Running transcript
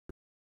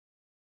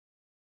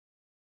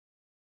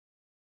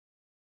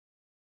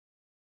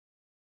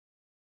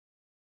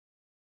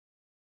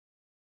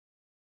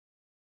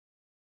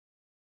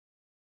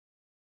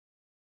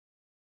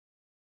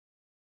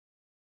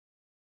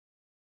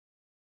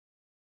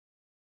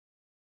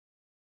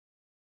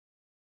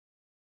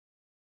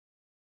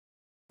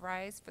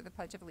Rise for the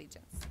Pledge of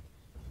Allegiance.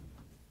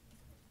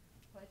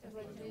 Pledge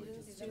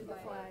allegiance to the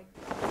flag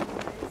of the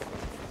United States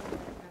of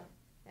America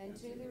and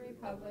to the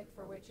republic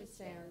for which it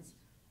stands,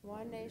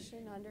 one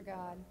nation under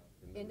God,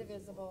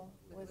 indivisible,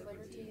 with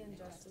liberty and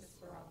justice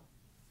for all.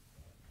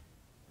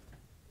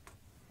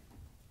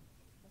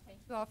 Thank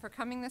you all for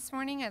coming this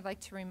morning. I'd like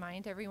to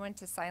remind everyone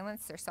to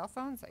silence their cell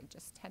phones. I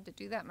just had to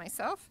do that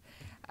myself.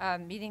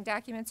 Meeting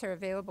documents are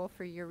available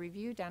for your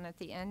review down at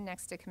the end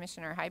next to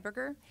Commissioner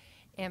Heiberger.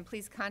 And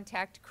please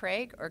contact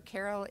Craig or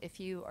Carol if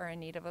you are in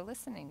need of a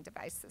listening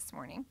device this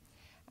morning.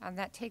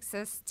 That takes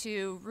us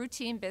to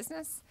routine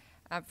business.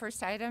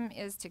 First item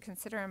is to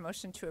consider a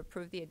motion to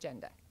approve the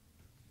agenda.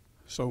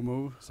 So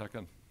move.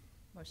 Second.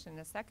 Motion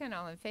and a second.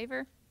 All in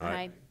favor?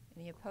 Aye.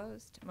 Any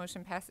opposed?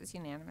 Motion passes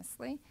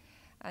unanimously.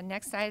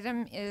 Next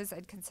item is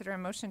I'd consider a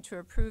motion to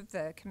approve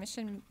the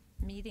commission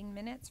meeting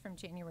minutes from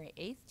January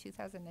 8th,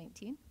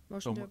 2019.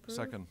 Motion to approve.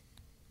 Second.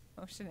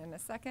 Motion and a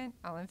second.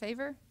 All in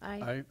favor?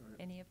 Aye.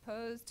 Any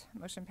opposed?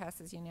 Motion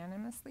passes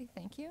unanimously.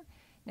 Thank you.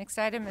 Next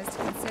item is to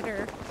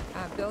consider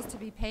bills to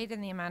be paid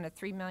in the amount of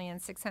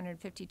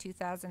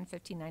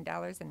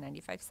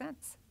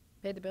 $3,652,059.95.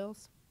 Pay the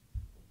bills.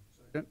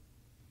 Second.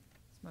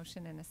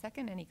 Motion and a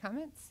second. Any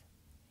comments?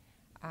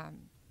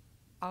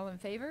 All in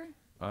favor?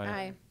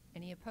 Aye.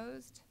 Any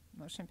opposed?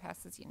 Motion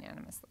passes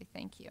unanimously.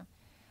 Thank you.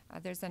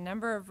 There's a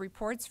number of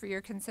reports for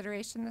your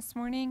consideration this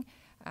morning.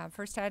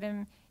 First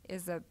item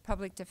is the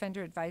Public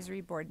Defender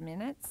Advisory Board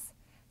minutes.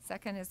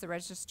 Second is the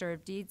Register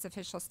of Deeds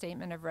official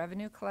statement of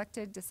revenue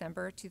collected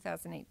December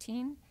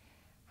 2018.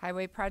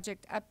 Highway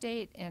project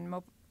update and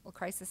Mobile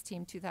Crisis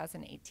Team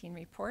 2018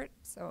 report.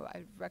 So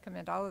I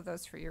recommend all of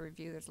those for your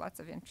review. There's lots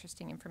of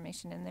interesting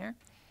information in there.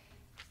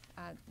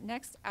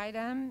 Next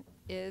item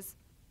is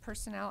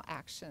personnel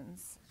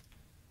actions.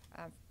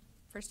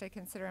 First, I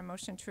consider a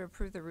motion to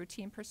approve the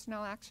routine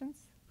personnel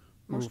actions.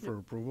 Move for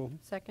approval.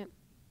 Second.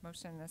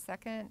 Motion and a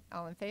second.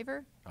 All in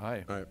favor?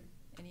 Aye. Aye.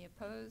 Any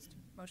opposed?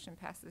 Motion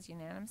passes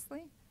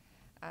unanimously.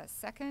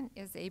 Second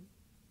is a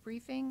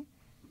briefing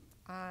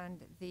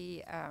on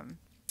the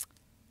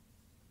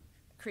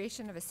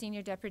creation of a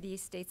senior deputy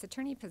state's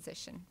attorney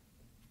position.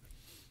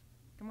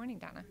 Good morning,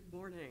 Donna. Good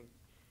morning.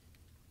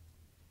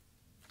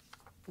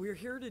 We're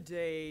here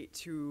today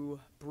to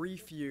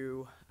brief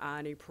you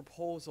on a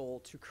proposal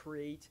to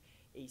create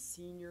a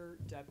senior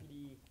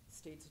deputy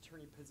state's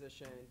attorney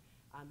position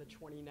on the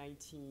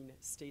 2019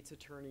 state's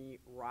attorney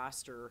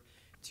roster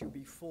to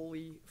be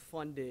fully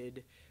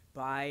funded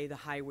by the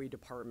highway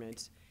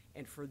department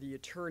and for the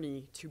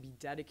attorney to be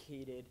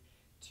dedicated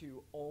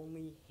to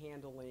only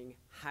handling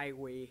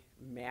highway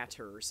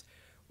matters.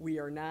 We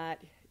are not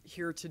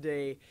here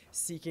today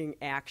seeking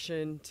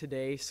action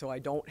today, so I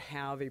don't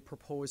have a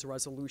proposed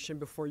resolution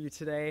before you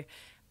today.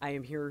 I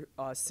am here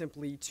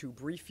simply to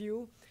brief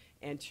you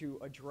and to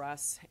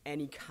address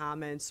any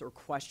comments or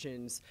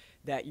questions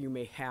that you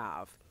may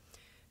have.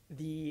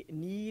 The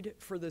need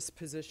for this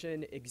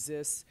position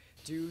exists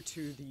due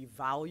to the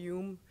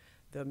volume,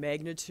 the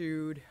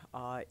magnitude,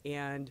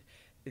 and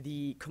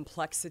the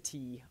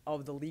complexity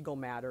of the legal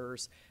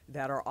matters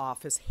that our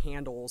office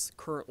handles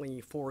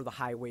currently for the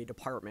highway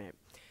department.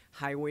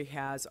 Highway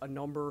has a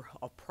number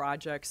of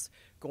projects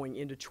going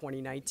into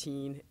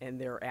 2019 and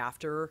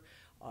thereafter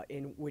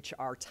in which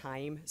are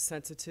time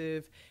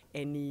sensitive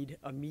and need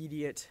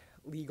immediate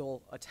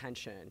legal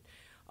attention.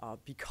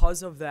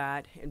 Because of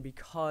that, and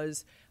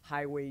because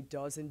Highway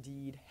does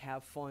indeed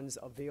have funds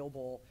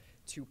available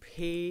to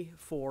pay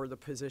for the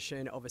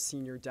position of a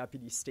senior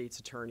deputy state's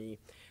attorney,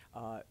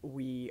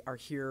 we are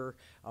here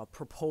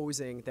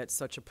proposing that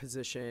such a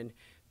position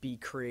be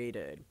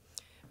created.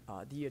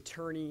 The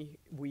attorney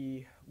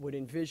we would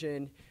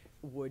envision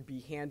would be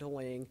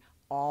handling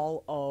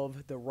all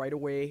of the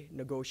right-of-way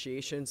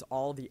negotiations,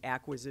 all the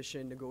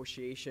acquisition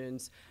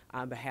negotiations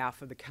on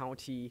behalf of the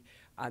county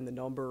on the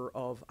number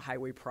of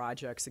highway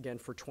projects, again,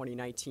 for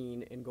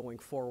 2019 and going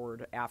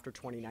forward after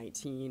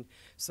 2019.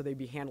 So they'd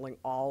be handling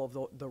all of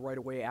the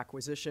right-of-way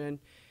acquisition.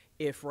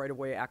 If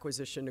right-of-way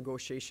acquisition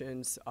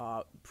negotiations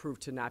prove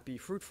to not be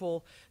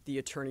fruitful, the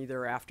attorney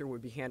thereafter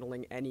would be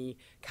handling any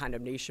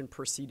condemnation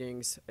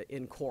proceedings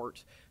in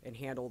court and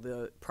handle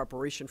the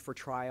preparation for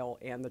trial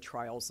and the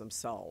trials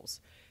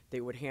themselves.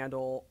 They would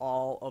handle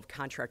all of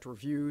contract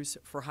reviews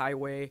for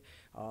Highway,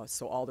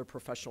 so all their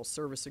professional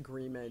service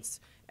agreements,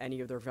 any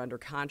of their vendor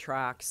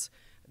contracts.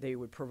 They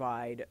would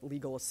provide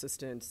legal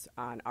assistance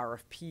on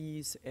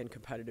RFPs and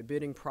competitive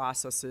bidding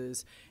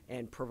processes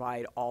and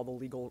provide all the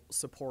legal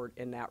support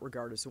in that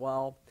regard as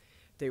well.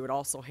 They would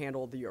also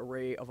handle the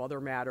array of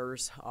other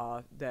matters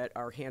that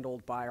are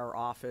handled by our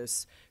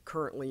office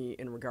currently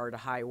in regard to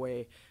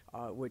Highway,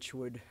 which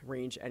would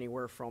range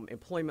anywhere from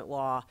employment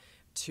law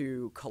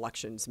to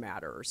collections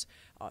matters.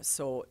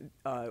 So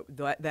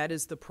that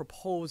is the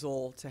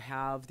proposal, to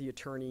have the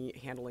attorney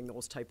handling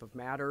those type of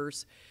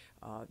matters.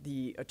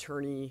 The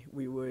attorney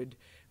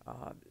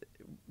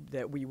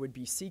that we would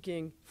be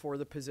seeking for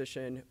the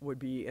position would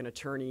be an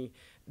attorney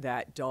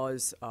that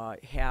does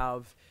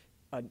have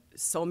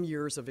some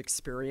years of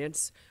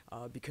experience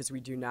because we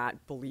do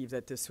not believe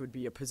that this would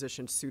be a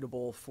position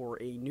suitable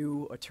for a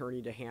new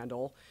attorney to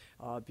handle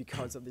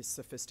because of the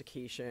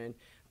sophistication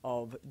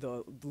of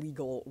the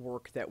legal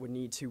work that would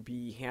need to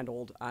be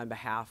handled on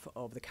behalf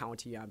of the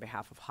county, on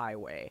behalf of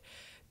Highway.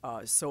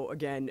 So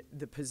again,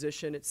 the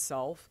position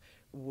itself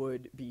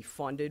would be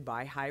funded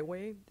by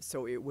Highway,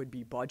 so it would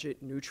be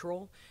budget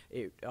neutral.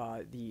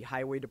 The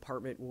Highway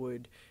Department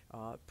would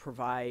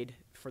provide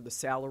for the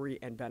salary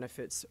and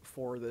benefits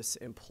for this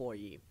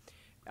employee.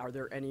 Are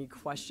there any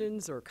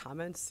questions or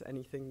comments?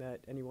 Anything that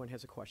anyone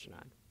has a question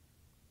on?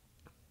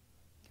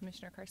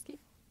 Commissioner Karski?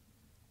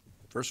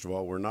 First of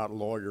all, we're not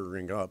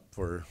lawyering up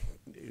for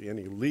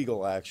any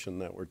legal action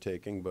that we're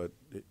taking, but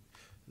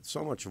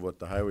so much of what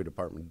the Highway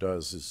Department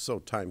does is so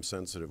time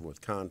sensitive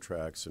with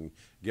contracts and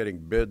getting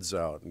bids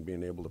out and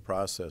being able to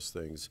process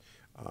things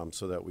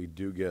so that we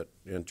do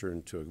enter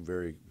into a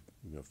very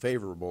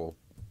favorable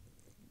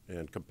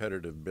and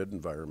competitive bid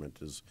environment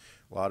is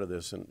a lot of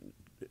this. And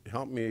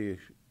help me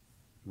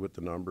with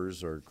the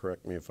numbers, or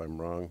correct me if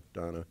I'm wrong,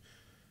 Donna,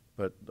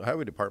 but the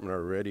Highway Department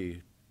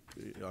already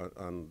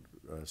on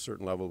a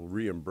certain level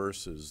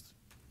reimburses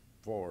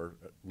for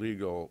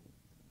legal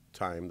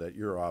time that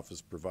your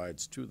office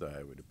provides to the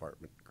Highway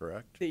Department,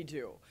 correct? They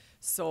do.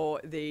 So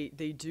they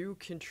do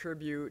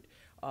contribute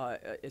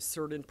a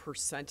certain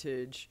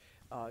percentage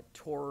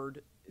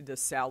toward the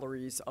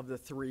salaries of the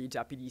 3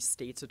 deputy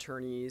state's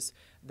attorneys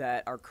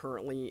that are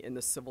currently in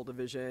the civil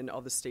division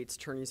of the state's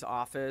attorney's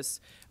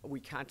office. We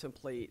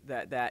contemplate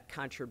that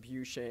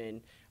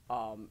contribution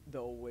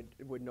though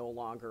would no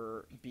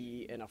longer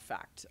be in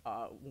effect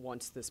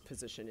once this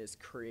position is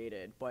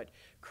created. But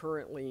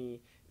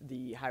currently,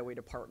 the Highway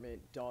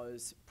Department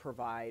does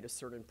provide a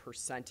certain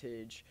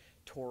percentage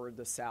toward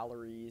the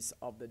salaries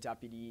of the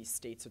deputy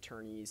state's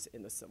attorneys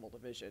in the civil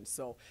division.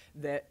 So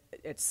that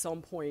at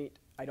some point,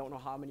 I don't know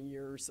how many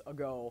years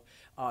ago,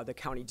 the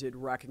county did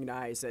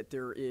recognize that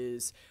there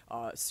is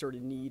a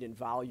certain need and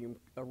volume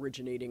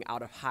originating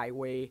out of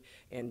Highway,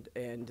 and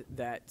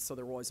that so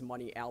there was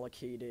money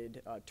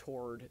allocated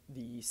toward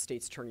the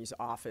state's attorney's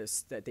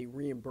office that they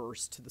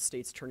reimbursed to the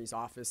state's attorney's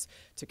office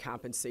to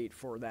compensate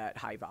for that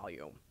high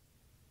volume.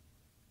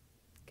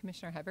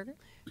 Commissioner Heiberger?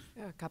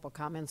 A couple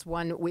comments.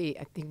 One,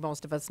 I think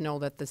most of us know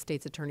that the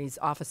state's attorney's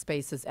office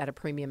space is at a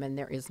premium and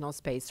there is no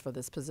space for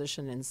this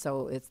position, and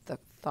so the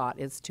thought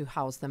is to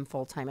house them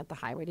full-time at the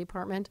Highway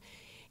Department.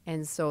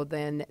 And so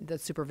then the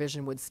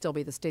supervision would still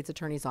be the state's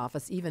attorney's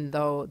office, even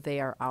though they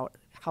are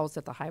housed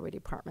at the Highway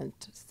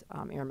Department.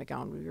 Aaron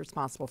McGowan would be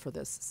responsible for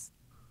this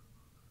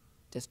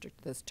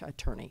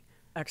attorney.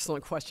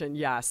 Excellent question,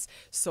 yes.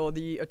 So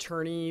the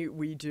attorney,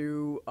 we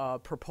do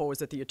propose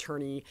that the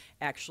attorney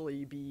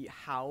actually be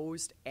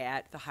housed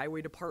at the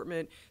Highway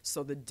Department.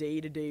 So the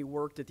day-to-day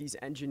work that these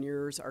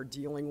engineers are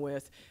dealing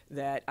with,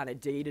 that on a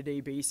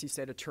day-to-day basis,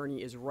 that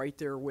attorney is right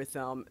there with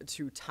them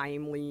to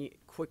timely,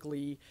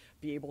 quickly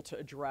be able to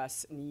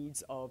address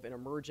needs of an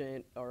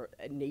emergent or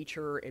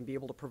nature and be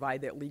able to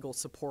provide that legal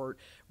support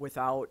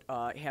without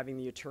having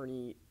the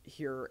attorney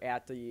here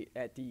at the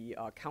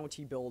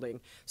county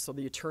building. So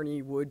the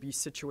attorney would be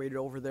situated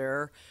over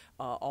there.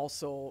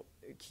 Also,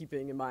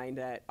 keeping in mind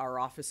that our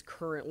office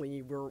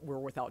currently, we're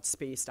without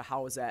space to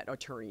house that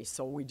attorney.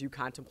 So we do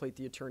contemplate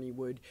the attorney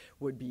would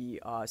be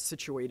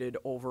situated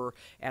over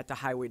at the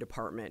Highway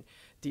Department.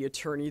 The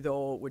attorney,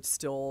 though, would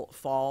still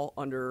fall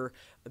under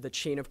the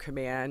chain of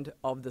command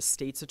of the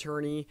state's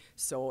attorney.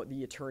 So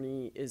the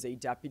attorney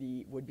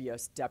would be a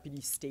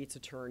deputy state's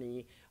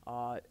attorney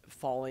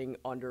falling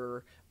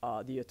under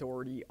the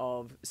authority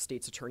of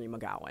State's Attorney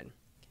McGowan.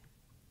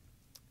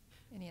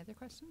 Any other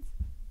questions?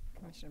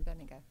 Commissioner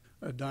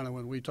Benninga. Donna,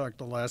 when we talked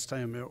the last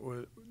time,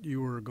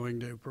 you were going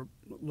to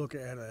look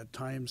at a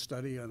time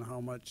study on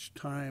how much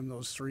time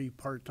those 3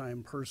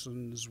 part-time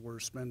persons were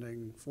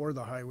spending for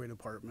the Highway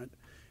Department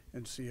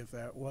and see if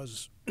that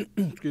was,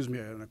 excuse me,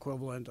 an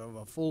equivalent of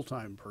a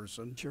full-time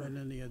person. Sure. And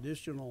then the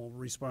additional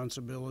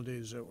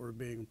responsibilities that were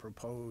being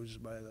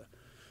proposed by the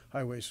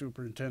Highway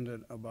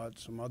Superintendent about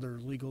some other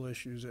legal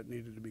issues that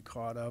needed to be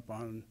caught up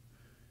on.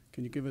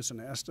 Can you give us an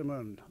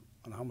estimate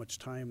on how much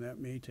time that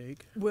may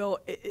take? Well,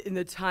 in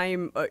the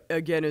time,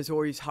 again, is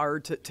always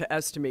hard to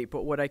estimate,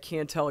 but what I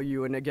can tell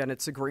you, and again,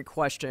 it's a great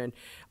question,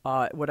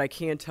 what I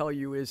can tell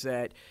you is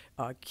that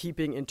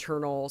keeping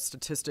internal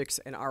statistics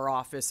in our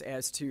office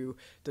as to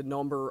the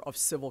number of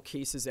civil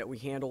cases that we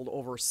handled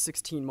over a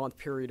 16-month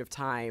period of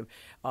time,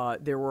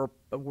 there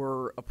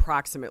were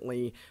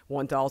approximately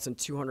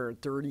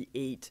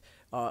 1,238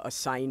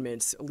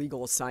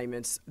 legal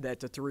assignments that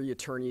the 3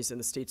 attorneys in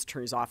the state's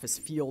attorney's office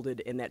fielded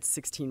in that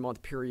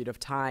 16-month period of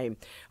time.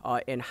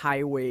 And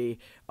Highway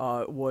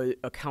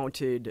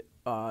accounted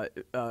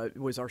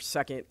was our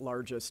second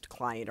largest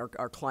client,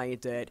 our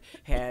client that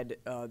had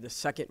the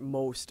second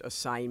most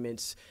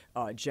assignments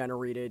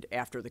generated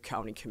after the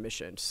county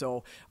commission.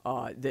 So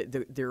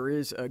there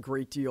is a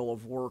great deal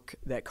of work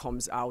that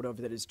comes out of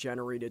that is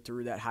generated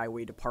through that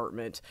highway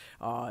department.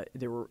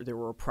 There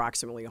were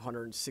approximately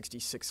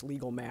 166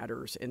 legal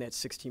matters in that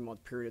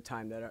 16-month period of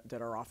time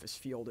that our office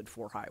fielded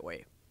for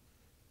highway.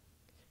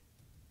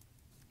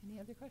 Any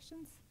other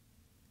questions?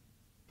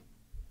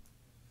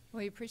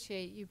 We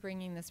appreciate you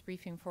bringing this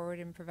briefing forward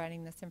and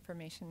providing this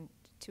information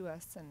to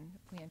us, and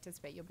we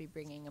anticipate you'll be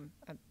bringing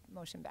a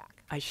motion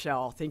back. I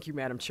shall. Thank you,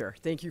 Madam Chair.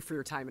 Thank you for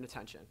your time and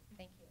attention.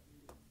 Thank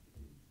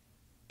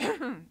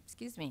you.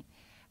 Excuse me.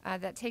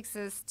 That takes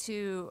us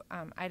to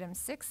item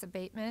 6,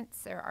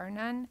 abatements. There are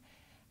none.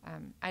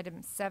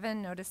 Item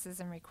 7, notices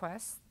and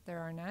requests. There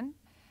are none.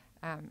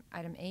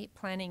 Item 8,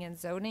 planning and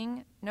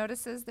zoning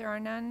notices. There are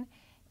none.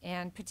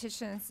 And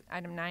petitions,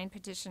 item 9,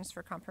 petitions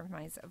for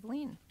compromise of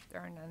lien. There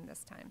are none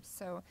this time.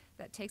 So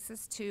that takes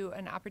us to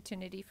an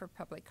opportunity for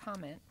public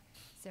comment.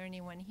 Is there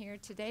anyone here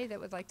today that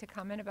would like to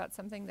comment about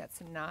something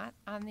that's not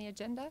on the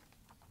agenda?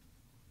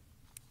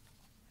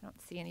 I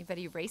don't see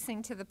anybody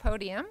racing to the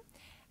podium.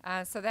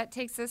 So that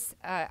takes us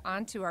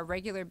on to our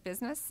regular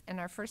business. And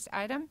our first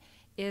item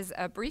is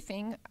a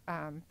briefing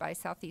by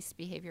Southeast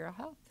Behavioral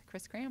Health.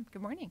 Chris Graham,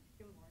 good morning.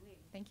 Good morning.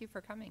 Thank you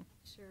for coming.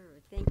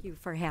 Sure. Thank you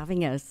for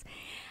having us.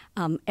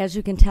 As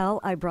you can tell,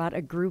 I brought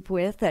a group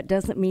with. That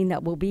doesn't mean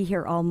that we'll be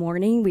here all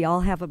morning. We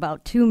all have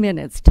about 2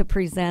 minutes to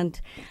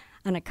present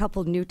on a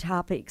couple new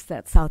topics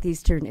that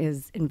Southeastern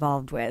is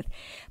involved with.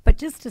 But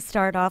just to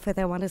start off with,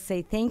 I want to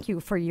say thank you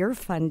for your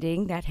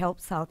funding that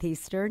helps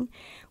Southeastern.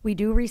 We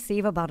do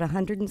receive about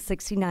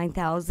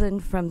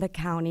 $169,000 from the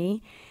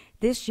county.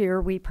 This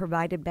year, we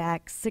provided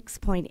back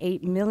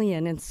 $6.8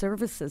 million in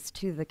services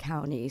to the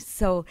county.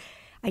 So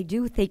I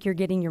do think you're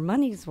getting your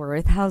money's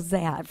worth. How's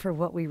that for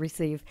what we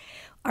receive?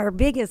 Our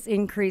biggest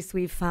increase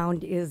we've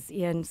found is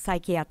in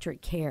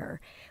psychiatric care,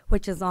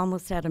 which is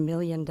almost at $1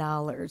 million.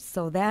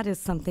 So that is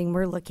something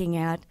we're looking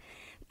at.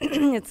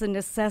 It's a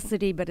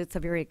necessity, but it's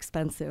a very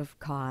expensive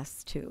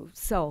cost too.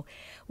 So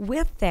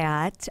with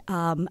that,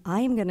 I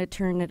am going to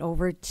turn it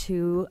over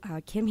to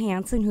Kim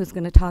Hansen, who's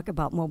going to talk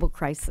about mobile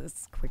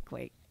crisis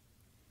quickly.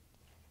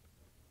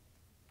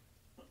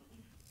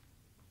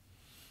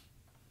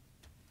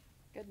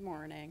 Good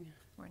morning.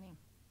 Morning.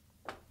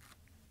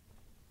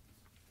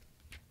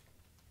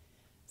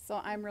 So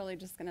I'm really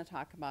just going to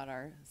talk about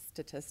our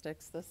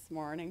statistics this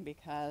morning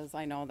because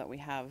I know that we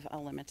have a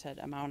limited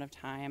amount of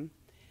time.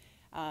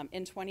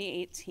 In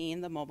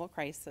 2018, the mobile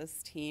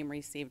crisis team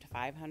received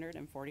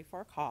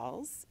 544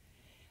 calls.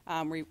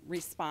 We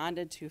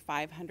responded to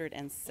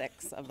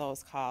 506 of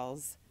those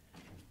calls.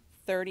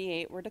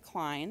 38 were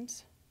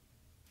declined.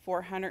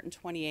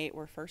 428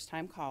 were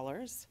first-time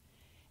callers.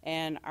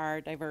 And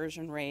our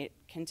diversion rate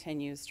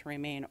continues to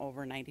remain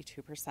over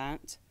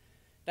 92%.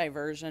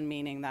 Diversion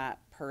meaning that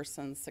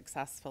persons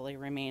successfully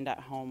remained at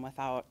home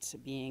without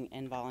being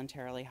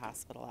involuntarily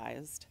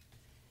hospitalized.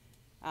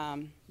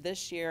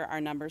 This year, our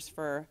numbers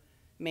for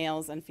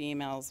males and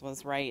females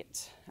was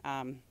right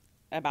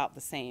about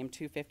the same,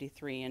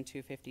 253 and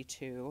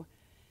 252.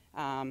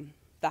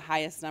 The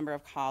highest number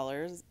of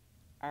callers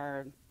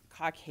are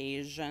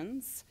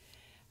Caucasians,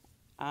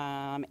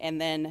 and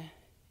then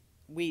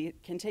we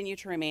continue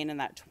to remain in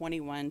that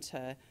 21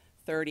 to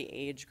 30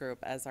 age group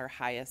as our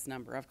highest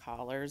number of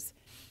callers,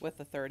 with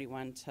the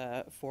 31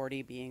 to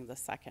 40 being the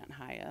second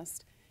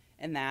highest.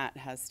 And that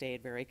has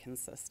stayed very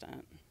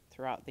consistent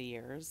throughout the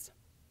years.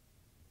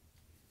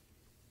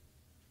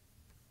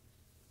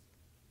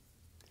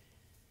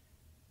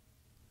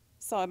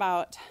 So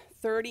about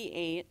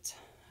 38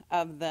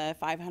 of the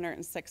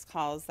 506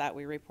 calls that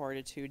we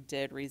reported to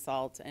did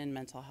result in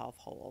mental health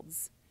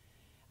holds.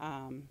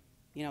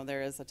 You know,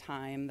 there is a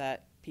time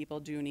that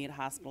people do need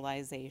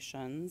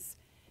hospitalizations,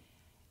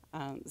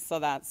 so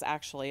that's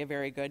actually a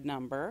very good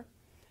number.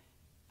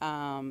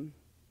 And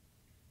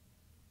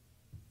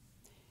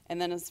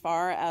then as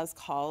far as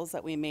calls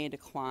that we may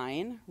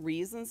decline,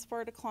 reasons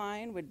for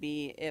decline would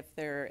be if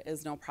there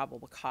is no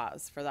probable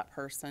cause for that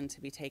person to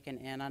be taken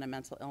in on a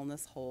mental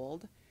illness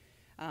hold.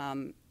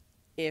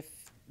 If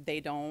they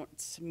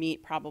don't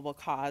meet probable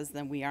cause,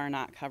 then we are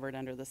not covered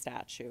under the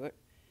statute.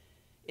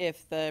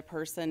 If the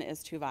person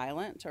is too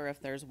violent or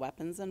if there's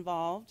weapons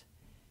involved,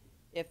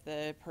 if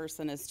the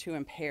person is too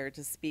impaired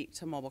to speak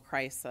to mobile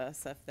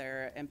crisis, if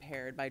they're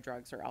impaired by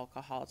drugs or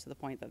alcohol to the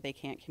point that they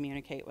can't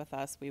communicate with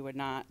us, we would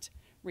not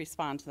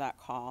respond to that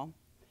call.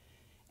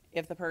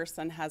 If the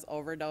person has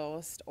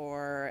overdosed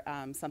or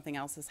something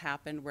else has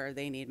happened where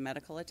they need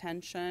medical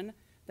attention,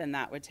 then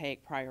that would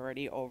take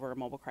priority over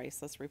mobile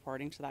crisis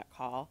reporting to that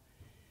call.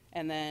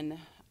 And then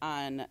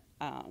on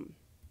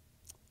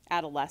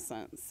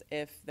adolescents,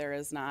 if there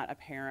is not a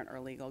parent or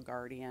legal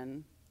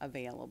guardian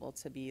available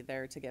to be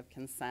there to give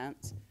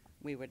consent,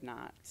 we would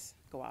not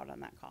go out on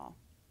that call.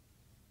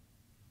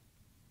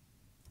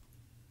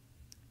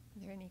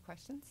 Are there any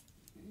questions?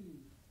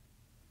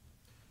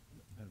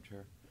 Madam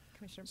Chair.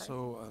 Commissioner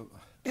Barton?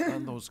 So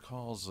on those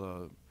calls,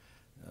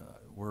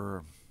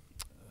 were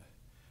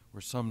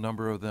some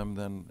number of them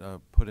then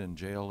put in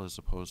jail as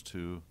opposed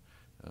to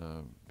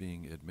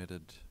being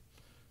admitted?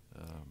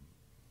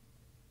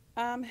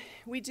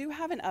 We do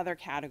have another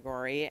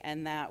category,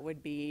 and that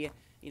would be,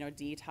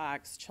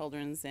 detox,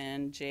 children's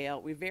in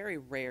jail. We very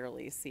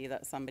rarely see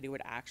that somebody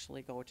would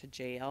actually go to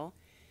jail.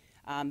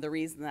 The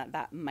reason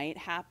that might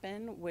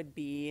happen would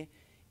be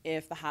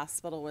if the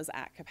hospital was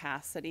at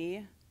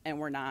capacity and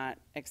we're not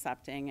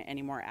accepting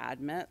any more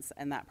admits,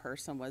 and that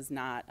person was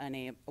not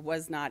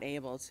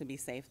able to be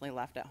safely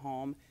left at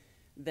home,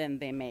 then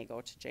they may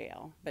go to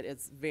jail, but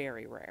it's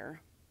very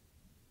rare.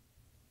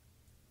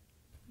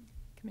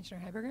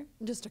 Commissioner Heiberger?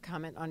 Just a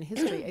comment on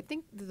history. I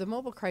think the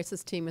mobile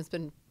crisis team has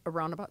been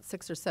around about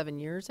 6 or 7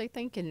 years, I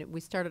think, and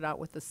we started out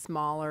with a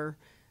smaller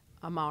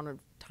amount of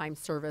time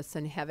service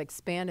and have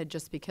expanded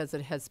just because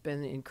it has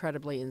been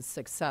incredibly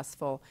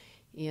successful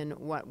in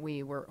what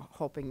we were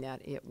hoping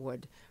that it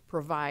would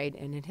provide,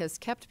 and it has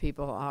kept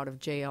people out of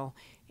jail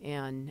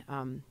and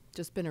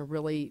just been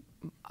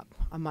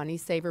a money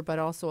saver, but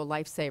also a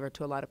lifesaver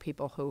to a lot of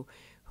people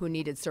who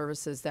needed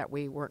services that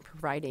we weren't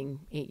providing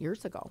 8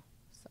 years ago.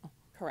 So.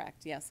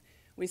 Correct, yes.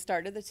 We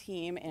started the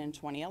team in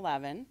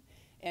 2011,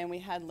 and we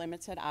had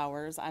limited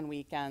hours on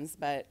weekends,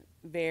 but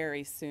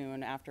very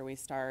soon after we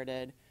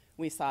started,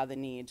 we saw the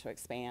need to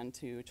expand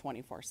to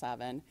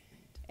 24/7.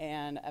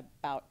 And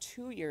about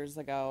 2 years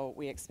ago,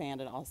 we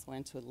expanded also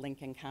into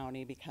Lincoln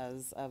County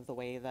because of the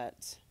way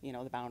that,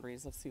 the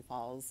boundaries of Sioux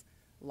Falls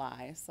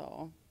lie.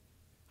 So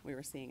we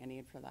were seeing a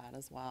need for that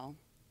as well.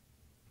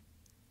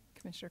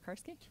 Commissioner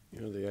Karski?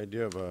 The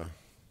idea of a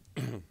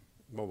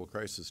mobile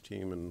crisis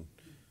team and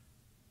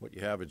what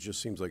you have, it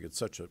just seems like it's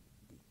such a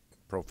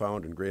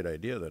profound and great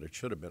idea that it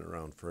should have been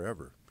around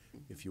forever.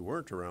 If you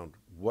weren't around,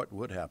 what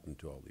would happen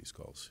to all these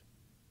calls?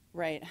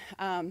 Right.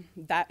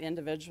 That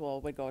individual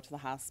would go to the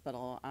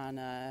hospital on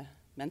a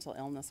mental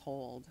illness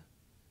hold.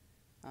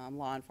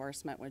 Law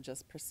enforcement would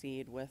just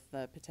proceed with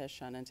the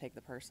petition and take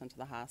the person to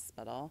the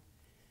hospital.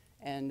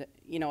 And,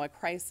 a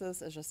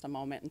crisis is just a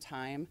moment in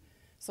time.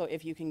 So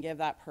if you can give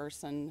that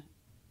person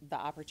the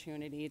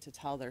opportunity to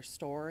tell their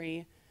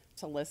story,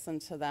 to listen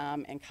to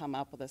them, and come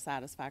up with a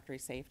satisfactory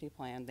safety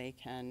plan, they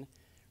can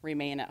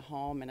remain at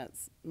home, and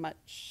it's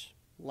much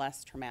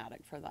less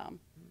traumatic for them.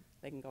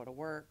 They can go to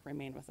work,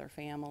 remain with their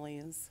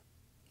families.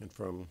 And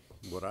from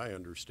what I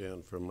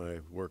understand from my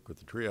work with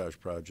the triage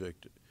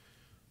project,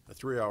 a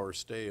 3-hour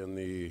stay in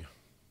the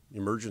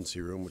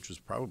emergency room, which is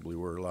probably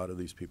where a lot of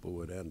these people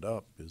would end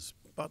up, is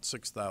about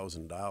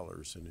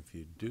 $6,000. And if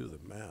you do the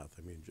math,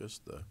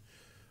 just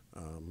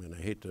and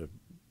I hate to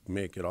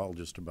make it all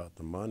just about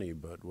the money,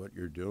 but what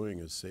you're doing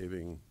is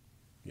saving,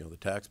 the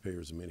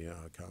taxpayers of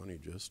Minnehaha County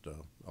just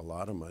a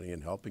lot of money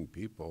and helping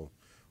people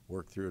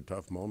work through a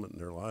tough moment in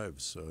their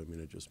lives. So,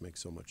 it just makes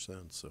so much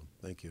sense. So,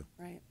 thank you.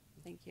 Right.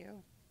 Thank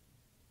you.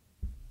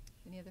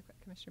 Any other,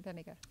 Commissioner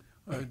Benega?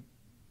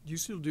 Do you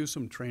still do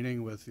some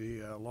training with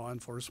the law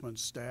enforcement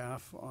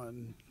staff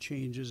on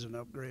changes and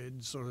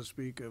upgrades, so to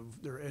speak,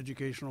 of their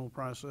educational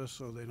process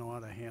so they know how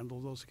to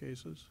handle those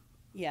cases?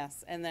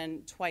 Yes, and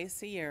then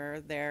twice a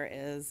year there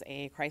is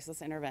a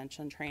crisis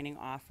intervention training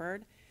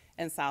offered,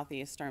 and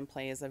Southeastern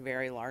plays a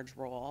very large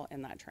role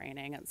in that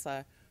training. It's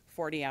a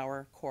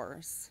 40-hour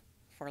course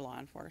for law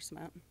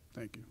enforcement.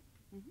 Thank you.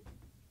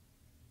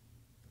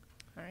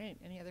 All right.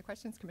 Any other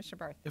questions? Commissioner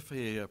Barth? If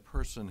a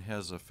person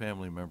has a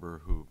family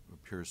member who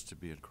appears to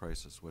be in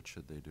crisis, what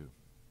should they do?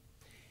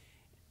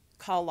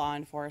 Call law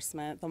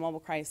enforcement. The mobile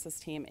crisis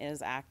team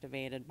is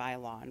activated by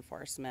law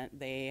enforcement.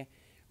 They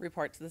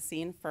report to the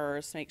scene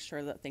first, make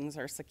sure that things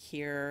are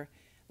secure,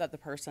 that the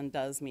person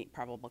does meet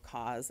probable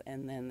cause,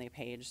 and then they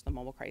page the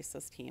mobile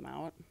crisis team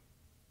out.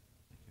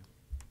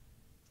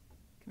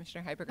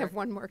 Commissioner I Heiberger? have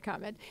one more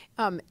comment.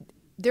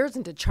 There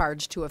isn't a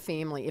charge to a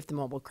family if the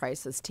mobile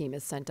crisis team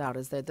is sent out.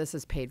 Is that this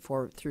is paid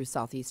for through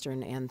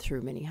Southeastern and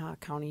through Minnehaha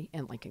County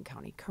and Lincoln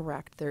County,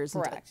 correct? There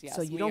isn't. Correct, yes,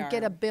 So you we don't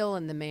get are- a bill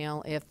in the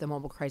mail if the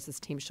mobile crisis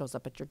team shows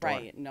up at your door.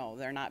 Right, no,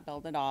 they're not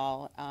billed at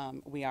all.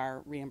 We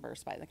are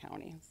reimbursed by the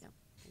county. Yeah.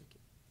 Thank you.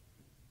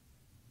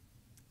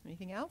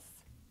 Anything else?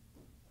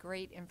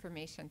 Great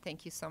information.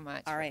 Thank you so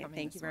much. All for right, coming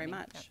thank this you very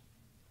morning. much.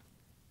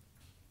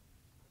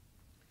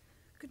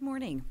 Good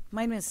morning.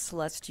 My name is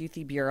Celeste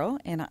Youthy-Bureau,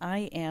 and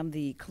I am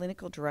the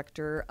Clinical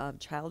Director of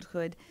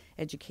Childhood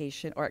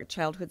Education, or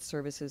Childhood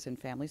Services and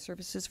Family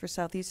Services for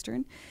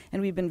Southeastern. And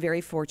we've been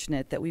very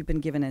fortunate that we've been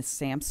given a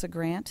SAMHSA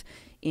grant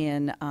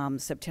in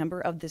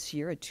September of this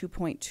year, a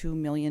 $2.2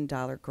 million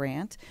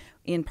grant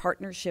in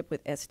partnership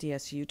with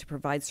SDSU to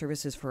provide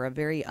services for a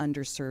very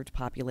underserved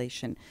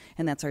population,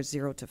 and that's our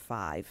 0 to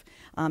 5.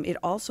 It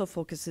also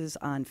focuses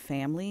on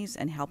families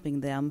and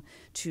helping them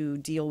to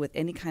deal with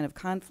any kind of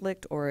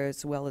conflict or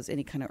as well as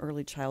any kind of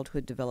early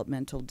childhood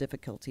developmental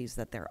difficulties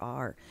that there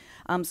are.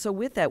 So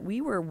with that, we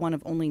were one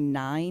of only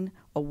 9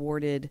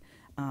 awarded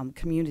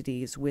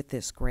communities with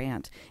this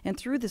grant. And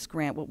through this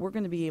grant, what we're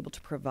going to be able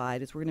to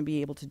provide is we're going to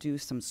be able to do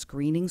some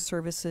screening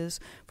services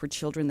for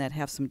children that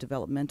have some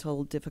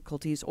developmental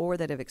difficulties or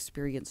that have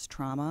experienced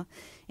trauma,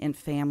 and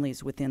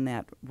families within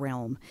that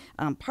realm.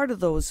 Part of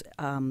those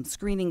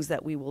screenings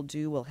that we will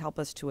do will help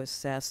us to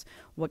assess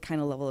what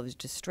kind of level of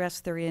distress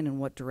they're in and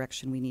what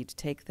direction we need to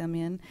take them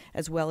in,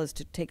 as well as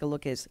to take a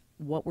look at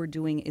what we're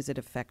doing, is it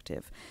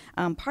effective?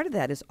 Part of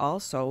that is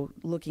also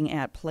looking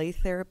at play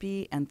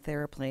therapy and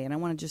theraplay, and I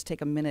want to just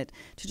take a minute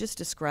to just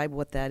describe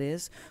what that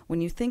is.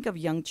 When you think of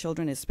young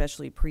children,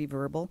 especially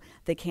pre-verbal,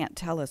 they can't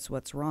tell us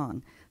what's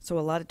wrong. So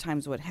a lot of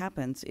times what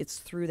happens, it's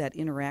through that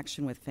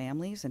interaction with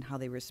families and how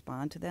they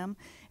respond to them,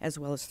 as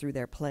well as through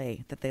their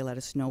play, that they let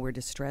us know where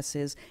distress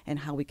is and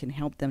how we can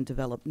help them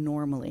develop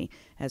normally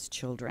as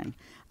children.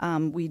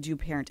 We do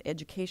parent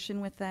education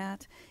with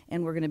that,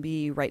 and we're going to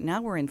be, right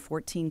now we're in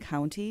 14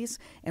 counties,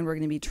 and we're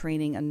going to be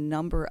training a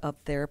number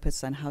of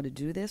therapists on how to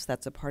do this.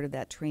 That's a part of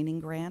that training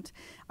grant.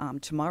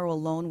 Tomorrow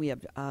alone, we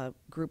have a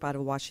group out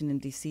of Washington,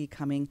 D.C.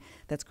 coming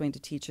that's going to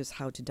teach us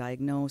how to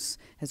diagnose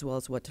as well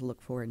as what to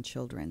look for in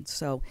children.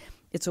 So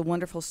it's a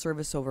wonderful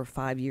service over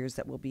 5 years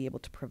that we'll be able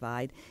to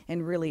provide,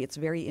 and really it's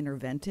very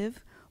interventive.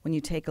 When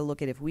you take a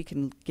look at if we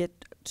can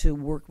get to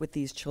work with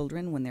these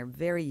children when they're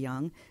very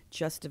young,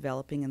 just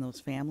developing in those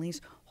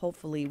families,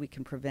 hopefully we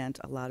can prevent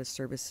a lot of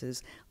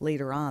services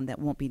later on that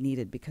won't be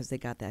needed because they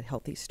got that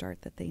healthy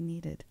start that they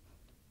needed.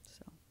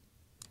 So.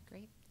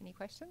 Great. Any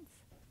questions?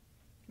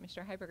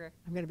 Commissioner Heiberger.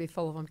 I'm going to be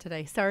full of them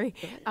today. Sorry.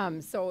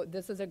 So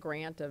this is a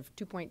grant of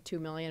 $2.2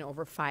 million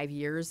over 5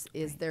 years.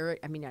 Is there?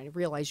 I mean, I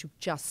realize you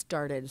just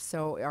started.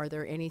 So are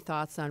there any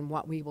thoughts on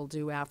what we will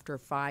do after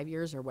 5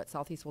 years, or what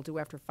Southeast will do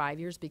after 5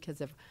 years? Because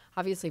if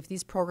obviously if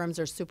these programs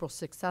are super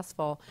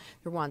successful,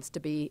 there wants to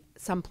be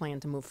some plan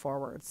to move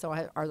forward. So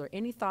are there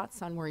any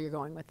thoughts on where you're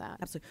going with that?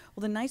 Absolutely.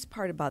 Well, the nice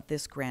part about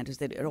this grant is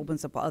that it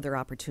opens up other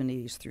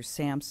opportunities through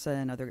SAMHSA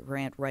and other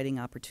grant writing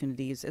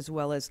opportunities, as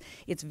well as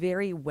it's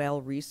very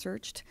well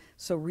researched.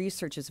 So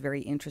research is very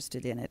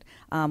interested in it.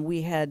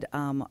 We had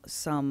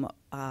some,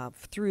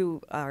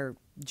 through our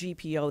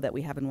GPO that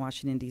we have in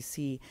Washington,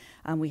 D.C.,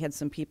 we had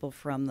some people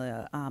from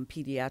the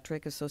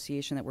Pediatric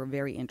Association that were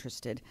very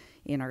interested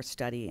in our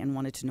study and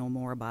wanted to know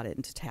more about it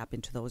and to tap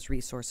into those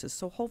resources.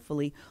 So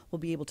hopefully we'll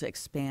be able to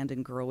expand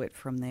and grow it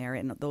from there,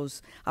 and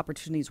those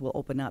opportunities will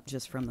open up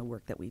just from the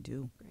work that we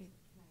do. Great.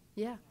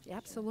 Yeah,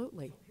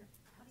 absolutely.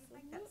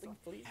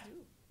 Please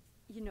do.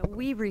 You know,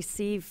 we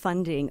receive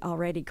funding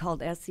already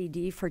called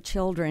SED for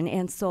children,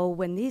 and so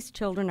when these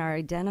children are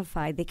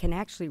identified, they can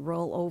actually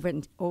roll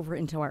over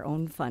into our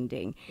own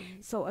funding.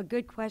 Right. So a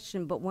good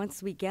question, but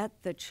once we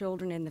get the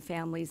children and the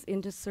families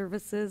into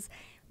services,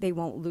 they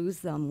won't lose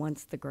them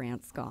once the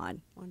grant's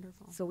gone.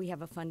 Wonderful. So we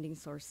have a funding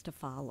source to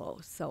follow.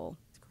 So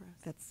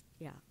that's,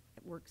 yeah,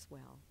 it works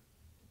well.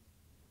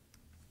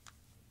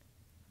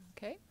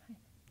 Okay.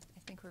 I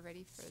think we're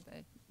ready for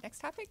the next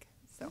topic.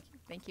 So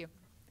thank you.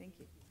 Thank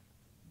you.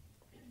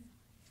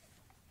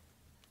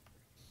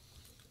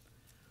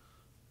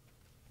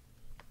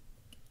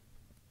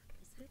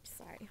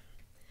 Sorry.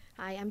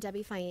 Hi, I'm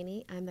Debbie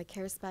Faiani. I'm the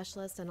care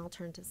specialist and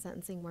alternative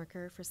sentencing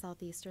worker for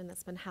Southeastern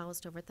that's been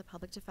housed over at the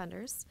Public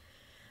Defenders.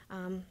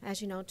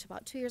 As you know,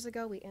 about 2 years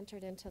ago, we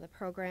entered into the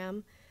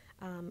program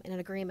in an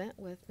agreement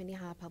with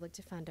Minnehaha Public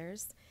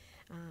Defenders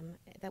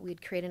that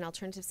we'd create an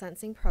alternative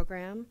sentencing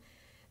program.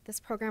 This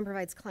program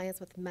provides clients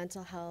with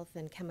mental health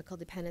and chemical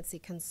dependency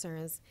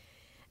concerns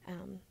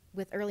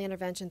with early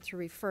intervention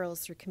through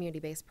referrals through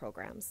community-based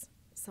programs.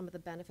 Some of the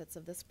benefits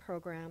of this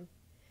program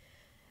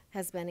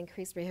has been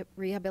increased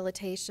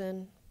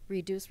rehabilitation,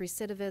 reduced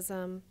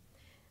recidivism,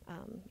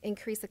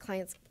 increase the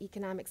client's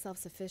economic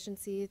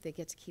self-sufficiency. They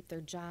get to keep their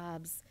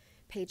jobs,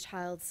 pay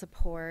child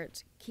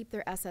support, keep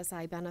their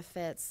SSI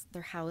benefits,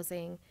 their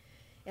housing.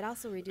 It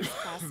also reduced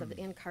costs of the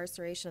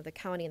incarceration of the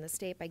county and the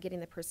state by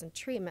getting the person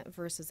treatment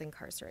versus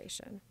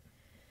incarceration.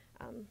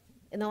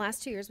 In the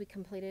last 2 years, we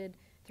completed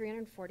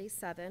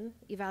 347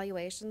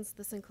 evaluations.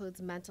 This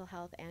includes mental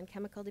health and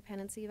chemical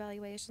dependency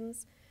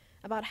evaluations.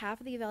 About half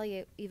of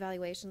the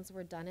evaluations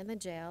were done in the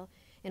jail,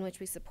 in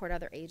which we support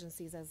other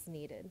agencies as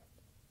needed.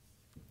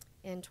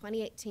 In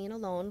 2018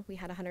 alone, we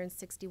had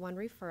 161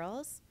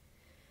 referrals.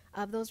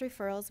 Of those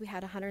referrals, we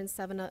had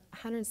 107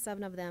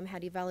 of them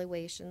had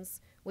evaluations,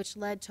 which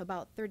led to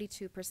about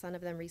 32%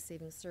 of them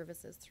receiving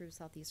services through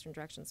Southeastern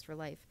Directions for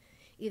Life,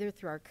 either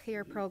through our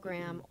care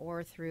program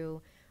or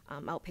through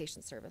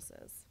outpatient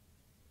services.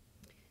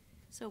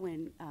 So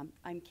when,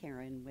 I'm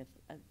Karen with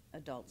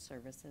Adult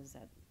Services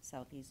at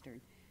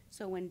Southeastern.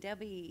 So when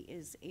Debbie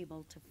is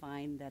able to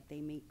find that they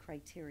meet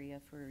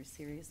criteria for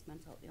serious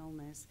mental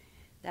illness,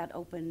 that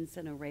opens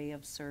an array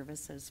of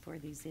services for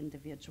these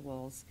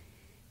individuals.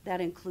 That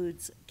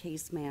includes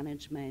case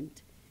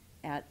management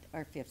at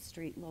our 5th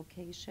Street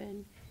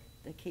location.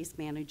 The case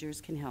managers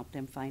can help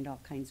them find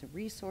all kinds of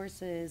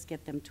resources,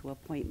 get them to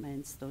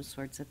appointments, those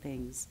sorts of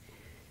things.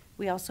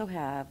 We also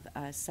have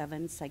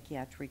 7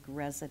 psychiatric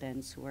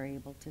residents who are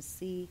able to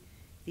see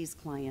these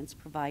clients,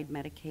 provide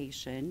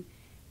medication,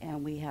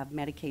 and we have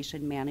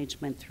medication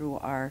management through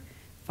our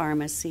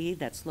pharmacy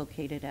that's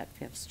located at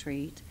Fifth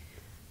Street.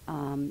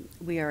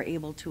 We are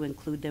able to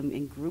include them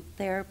in group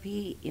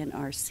therapy in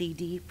our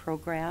CD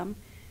program,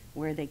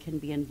 where they can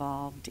be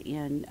involved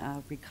in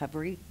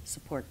recovery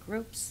support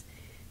groups.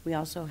 We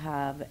also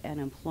have an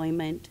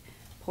employment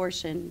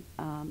portion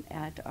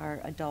at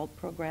our adult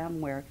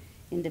program where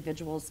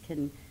individuals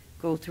can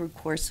go through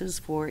courses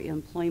for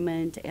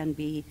employment and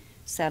be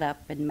set up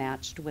and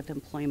matched with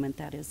employment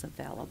that is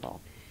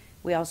available.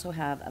 We also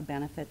have a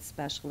benefits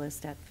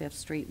specialist at Fifth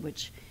Street,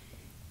 which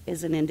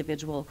is an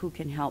individual who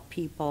can help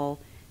people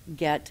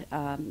get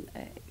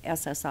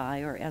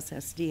SSI or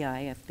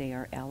SSDI if they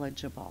are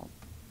eligible.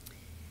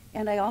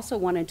 And I also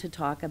wanted to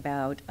talk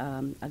about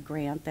a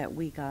grant that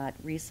we got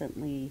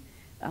recently.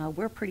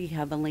 We're pretty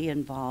heavily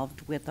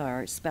involved with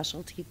our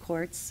specialty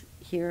courts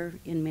here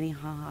in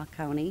Minnehaha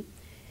County.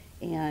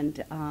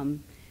 And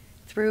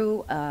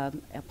through a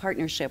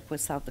partnership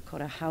with South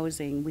Dakota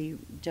Housing, we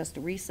just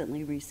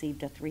recently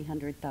received a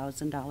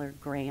 $300,000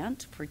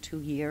 grant for 2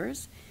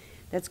 years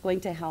that's going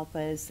to help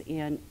us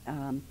in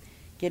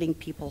getting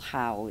people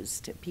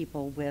housed,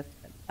 people with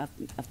a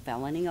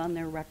felony on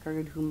their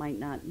record who might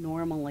not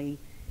normally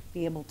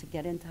be able to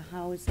get into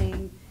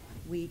housing.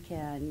 We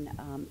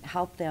can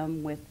help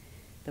them with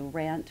the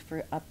rent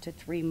for up to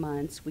 3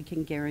 months. We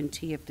can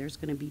guarantee if there's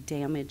going to be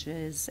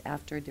damages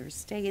after their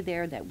stay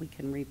there that we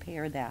can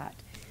repair that.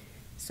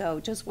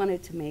 So just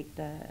wanted to make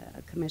the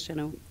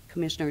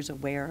commissioners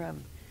aware of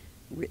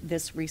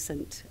this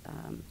recent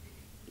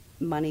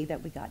money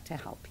that we got to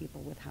help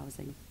people with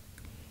housing.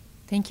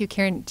 Thank you,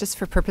 Karen. Just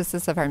for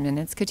purposes of our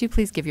minutes, could you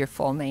please give your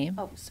full name?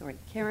 Oh, sorry,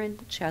 Karen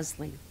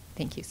Chesley.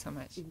 Thank you so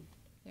much. Are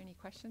there any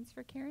questions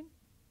for Karen?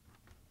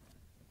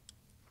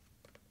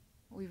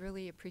 We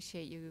really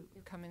appreciate you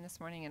coming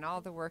this morning and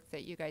all the work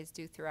that you guys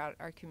do throughout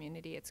our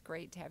community. It's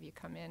great to have you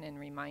come in and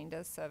remind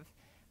us of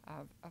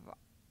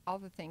all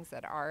the things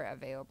that are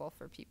available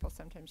for people.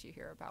 Sometimes you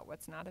hear about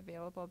what's not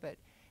available, but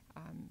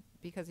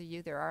because of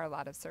you, there are a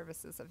lot of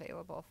services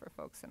available for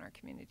folks in our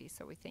community,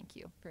 so we thank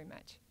you very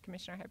much.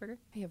 Commissioner Heiberger?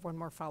 I have one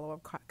more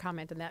follow-up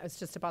comment, and that was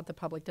just about the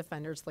Public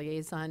Defender's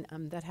Liaison.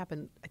 That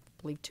happened, I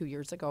believe, 2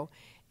 years ago,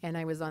 and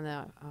I was on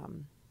their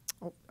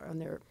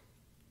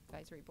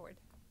Advisory Board.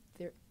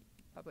 their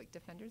Public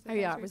Defenders Oh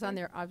yeah,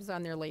 Advisory I was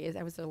on their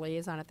liaison. I was their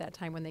liaison at that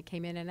time when they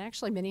came in, and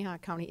actually Minnehaha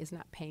County is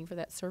not paying for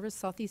that service.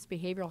 Southeast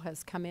Behavioral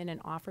has come in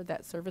and offered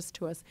that service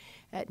to us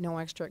at no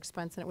extra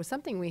expense, and it was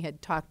something we had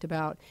talked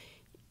about,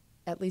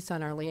 at least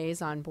on our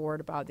liaison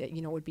board, about that.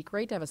 You know, it would be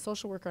great to have a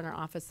social worker in our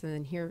office, and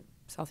then here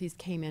Southeast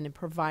came in and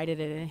provided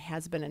it, and it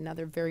has been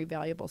another very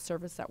valuable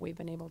service that we've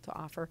been able to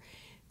offer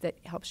that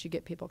helps you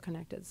get people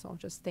connected. So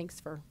just thanks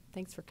for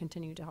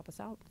continuing to help us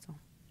out. So.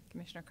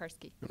 Commissioner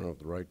Karski. I don't know,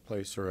 the right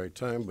place or right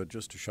time, but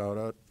just a shout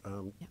out.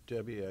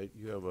 Debbie,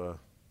 you have a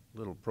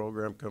little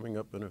program coming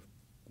up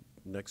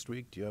next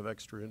week. Do you have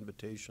extra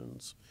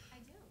invitations? I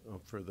do.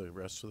 For the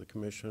rest of the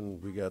commission?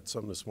 We got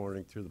some this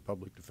morning through the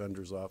Public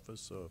Defender's Office,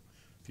 so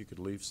if you could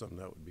leave some,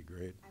 that would be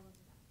great. I will do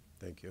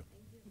that. Thank you.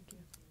 Thank you.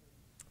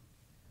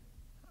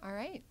 All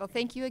right. Well,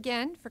 thank you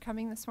again for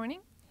coming this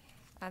morning.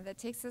 That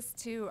takes us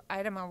to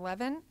item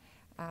 11.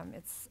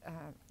 It's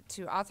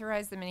to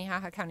authorize the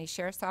Minnehaha County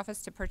Sheriff's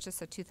Office to purchase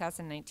a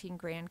 2019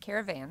 Grand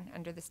Caravan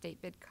under the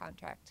state bid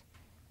contract.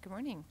 Good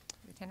morning,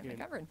 Lieutenant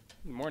McGovern.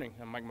 Good morning.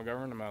 I'm Mike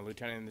McGovern. I'm a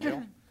lieutenant in the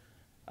jail.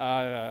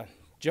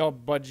 Jail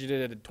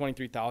budgeted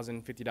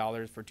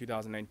 $23,050 for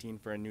 2019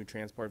 for a new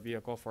transport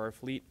vehicle for our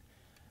fleet.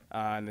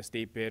 And the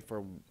state bid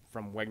from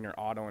Wagner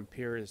Auto and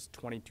Pier is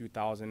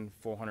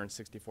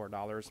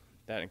 $22,464.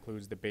 That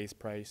includes the base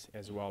price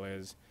as well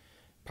as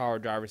power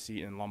driver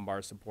seat and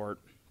lumbar support.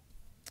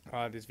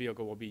 This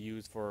vehicle will be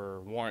used for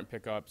warrant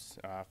pickups,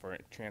 for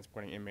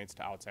transporting inmates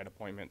to outside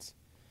appointments.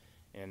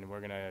 And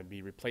we're going to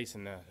be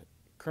replacing the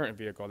current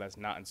vehicle that's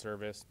not in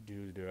service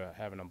due to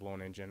having a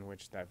blown engine,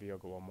 which that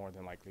vehicle will more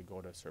than likely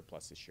go to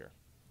surplus this year.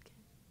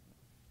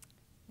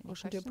 Any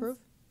Motion questions? to approve?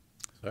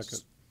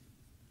 Second.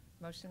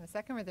 Motion and a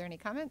second. Were there any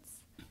comments?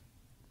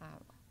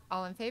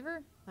 All in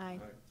favor? Aye.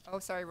 Oh,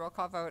 sorry, roll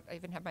call vote. I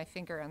even have my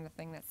finger on the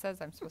thing that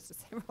says I'm supposed to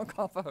say roll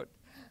call vote.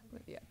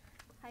 Olivia?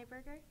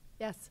 Heiberger,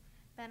 Yes.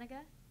 Benega,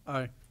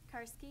 Aye.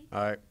 Karski,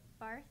 Aye.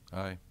 Barth,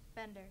 Aye.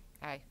 Bender.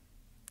 Aye.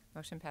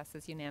 Motion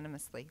passes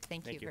unanimously.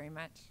 Thank you Thank you. very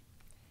much.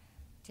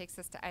 Takes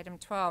us to item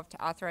 12, to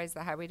authorize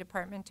the Highway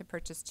Department to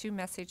purchase 2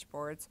 message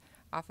boards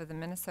off of the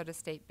Minnesota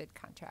State bid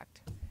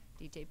contract.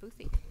 DJ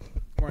Boothie.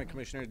 Morning,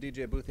 Commissioners.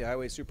 DJ Boothie,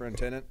 Highway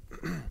Superintendent.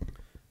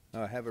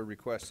 I have a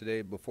request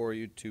today before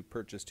you to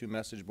purchase 2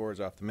 message boards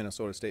off the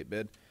Minnesota State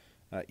bid.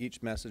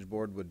 Each message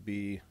board would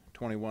be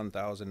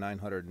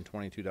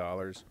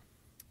 $21,922.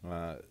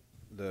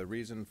 The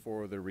reason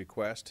for the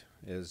request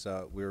is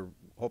we're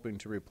hoping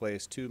to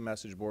replace 2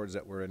 message boards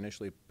that were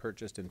initially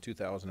purchased in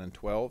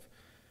 2012.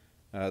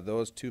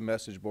 Those 2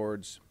 message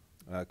boards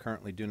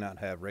currently do not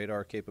have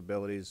radar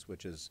capabilities,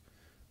 which is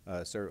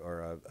a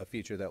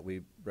feature that we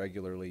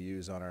regularly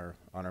use on our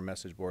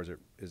message boards. It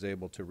is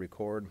able to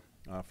record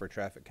for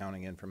traffic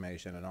counting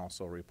information and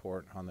also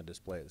report on the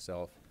display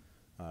itself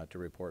to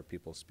report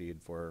people's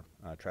speed for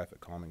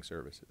traffic calming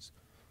services.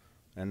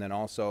 And then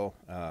also,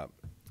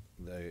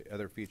 the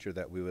other feature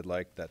that we would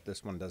like that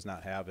this one does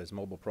not have is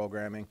mobile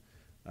programming.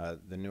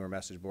 The newer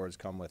message boards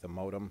come with a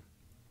modem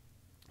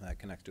that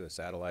connects to a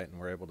satellite, and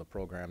we're able to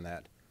program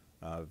that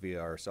via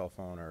our cell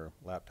phone or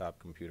laptop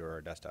computer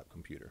or desktop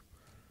computer.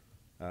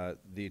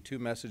 The two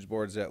message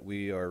boards that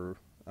we are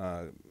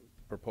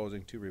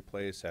proposing to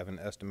replace have an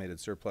estimated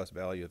surplus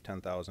value of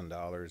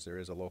 $10,000. There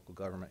is a local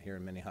government here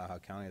in Minnehaha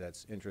County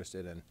that's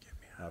interested in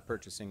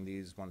purchasing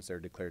these once they're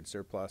declared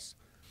surplus,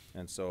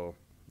 and so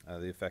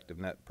the effective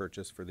net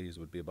purchase for these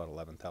would be about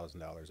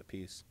 $11,000 a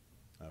piece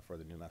for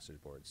the new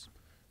message boards.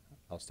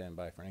 I'll stand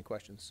by for any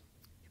questions.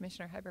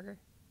 Commissioner Heiberger.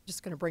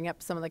 Just going to bring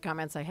up some of the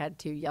comments I had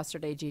to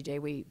yesterday,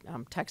 GJ. We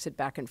texted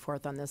back and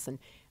forth on this, and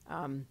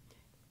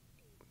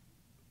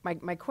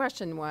my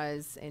question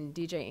was, and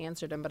DJ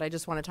answered them, but I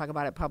just want to talk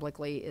about it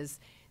publicly, is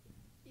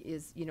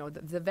you know,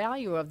 the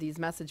value of these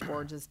message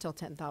boards is still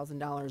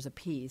 $10,000 a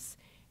piece,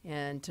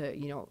 and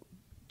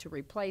to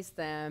replace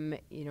them,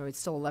 you know, it's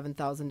still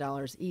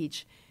 $11,000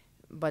 each,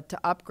 but to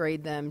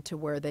upgrade them to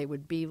where they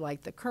would be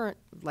like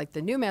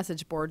the new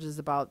message boards is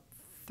about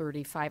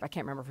 $35. I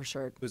can't remember for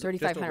sure.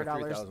 $3,500.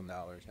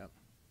 $3,000. Yep.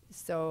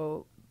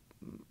 So,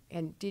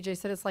 and DJ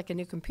said it's like a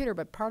new computer,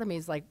 but part of me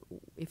is like,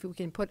 if we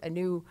can put a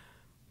new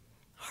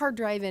hard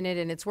drive in it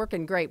and it's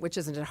working great, which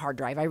isn't a hard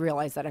drive. I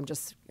realize that. I'm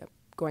just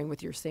going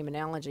with your same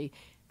analogy.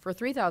 For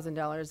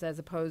 $3,000 as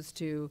opposed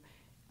to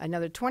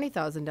another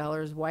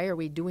 $20,000, why are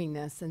we doing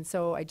this? And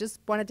so I just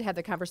wanted to have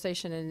the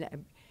conversation,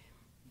 and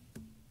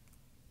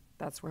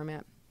that's where I'm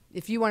at.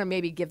 If you want to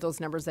maybe give those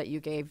numbers that you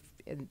gave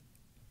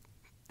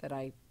that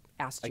I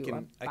asked you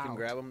about. I can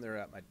grab them. They're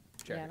at my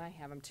chair. Yeah, and I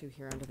have them too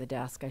here under the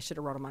desk. I should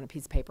have wrote them on a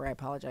piece of paper. I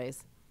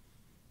apologize.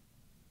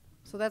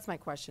 So that's my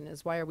question: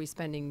 is why are we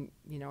spending,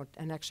 you know,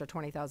 an extra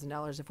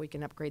 $20,000 if we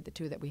can upgrade the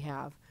two that we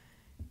have?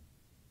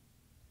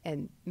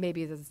 And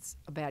maybe that's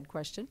a bad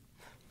question.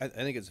 I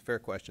think it's a fair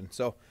question.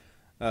 So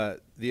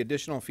the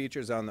additional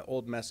features on the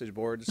old message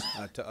boards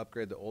to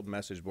upgrade the old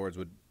message boards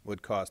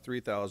would cost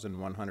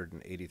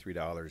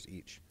 $3,183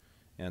 each,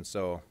 and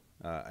so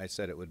I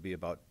said it would be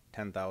about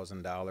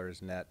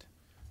 $10,000 net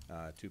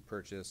to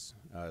purchase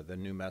the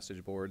new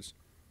message boards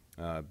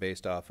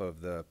based off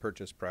of the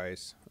purchase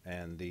price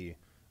and the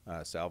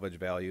salvage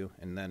value,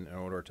 and then in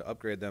order to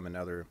upgrade them,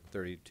 another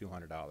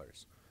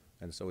 $3,200.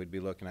 And so we'd be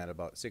looking at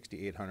about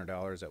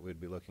 $6,800 that we'd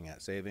be looking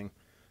at saving.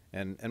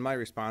 And my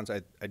response,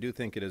 I do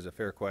think it is a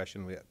fair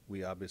question.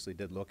 We obviously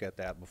did look at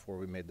that before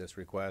we made this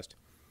request.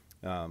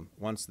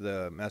 Once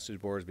the message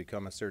boards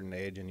become a certain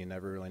age, and you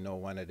never really know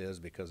when it is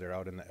because they're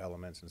out in the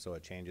elements, and so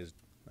it changes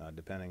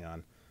depending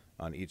on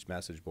each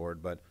message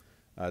board. But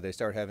they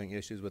start having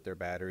issues with their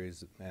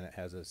batteries, and it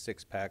has a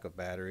 6-pack of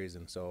batteries,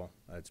 and so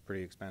it's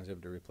pretty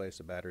expensive to replace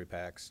the battery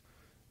packs.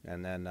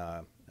 And then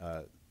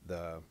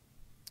the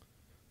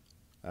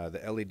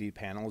LED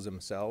panels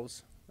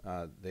themselves,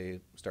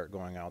 they start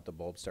going out, the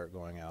bulbs start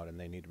going out, and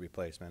they need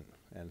replacement.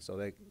 And so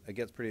it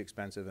gets pretty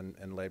expensive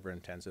and labor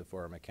intensive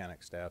for our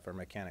mechanic staff. Our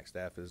mechanic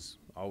staff is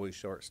always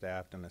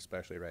short-staffed, and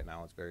especially right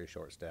now it's very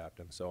short-staffed.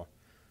 And so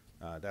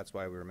that's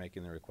why we were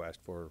making the request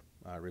for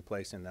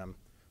replacing them,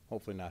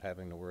 hopefully not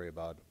having to worry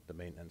about the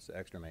maintenance, the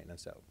extra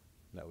maintenance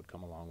that would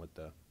come along with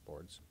the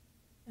boards.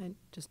 And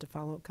just a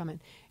follow-up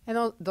comment.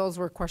 And those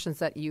were questions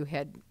that you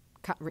had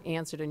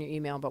answered in your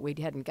email, but we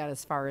hadn't got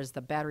as far as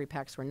the battery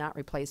packs were not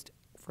replaced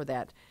for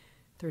that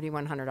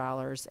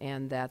 $3,100,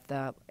 and that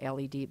the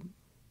LED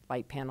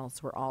light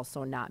panels were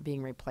also not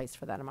being replaced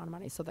for that amount of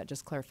money. So that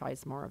just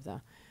clarifies more of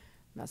the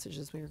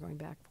messages we were going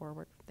back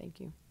forward. Thank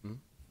you. Are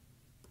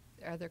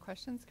there other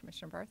questions?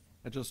 Commissioner Barth?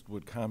 I just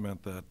would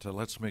comment that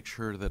let's make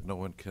sure that no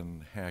one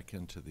can hack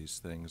into these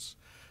things,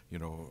 you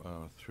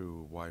know,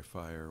 through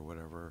Wi-Fi or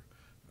whatever.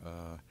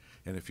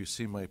 And if you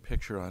see my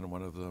picture on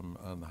one of them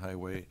on the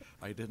highway,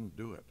 I didn't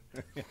do it.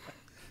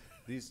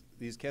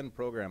 These can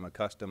program a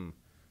custom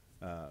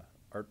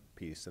art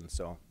piece, and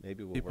so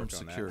maybe we'll Keep work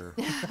them on secure.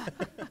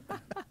 that.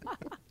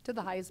 To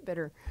the highest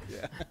bidder.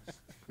 Yeah.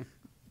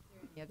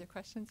 Any other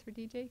questions for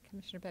DJ?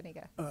 Commissioner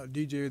Benega?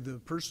 DJ, the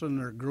person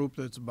or group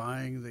that's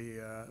buying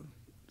the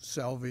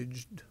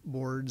salvaged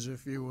boards,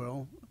 if you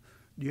will,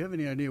 do you have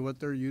any idea what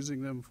they're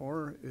using them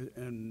for,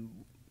 and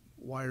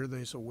why are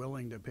they so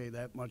willing to pay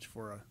that much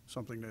for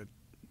something that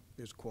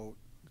is, quote,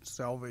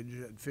 salvage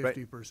at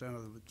 50%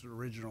 of its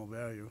original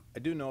value? I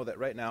do know that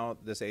right now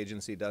this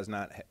agency does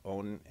not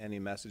own any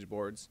message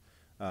boards.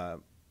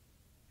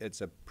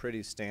 It's a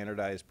pretty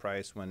standardized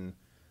price when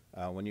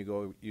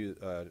you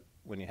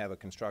have a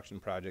construction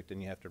project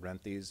and you have to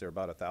rent these. They're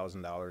about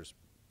 $1,000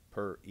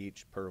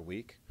 per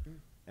week,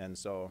 and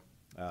so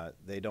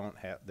they don't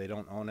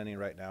own any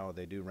right now.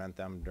 They do rent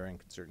them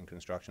during certain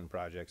construction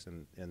projects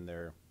in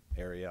their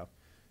area,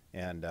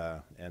 and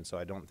so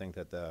I don't think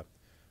that the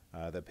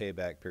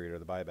payback period or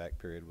the buyback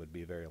period would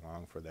be very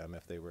long for them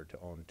if they were to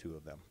own 2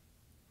 of them.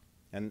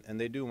 And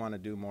they do want to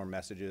do more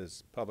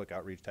messages, public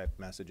outreach type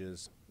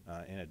messages,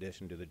 in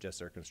addition to just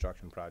their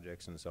construction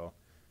projects, and so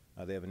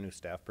they have a new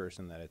staff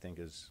person that I think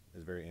is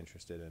very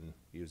interested in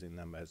using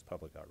them as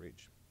public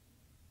outreach.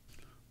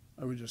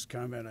 I would just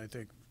comment, I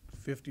think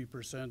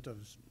 50%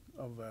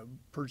 of a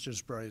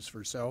purchase price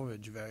for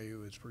salvage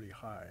value is pretty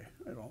high.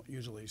 I don't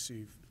usually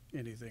see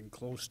anything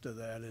close to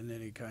that in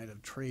any kind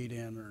of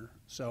trade-in or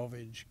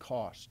salvage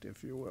cost,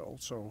 if you will.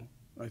 So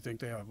I think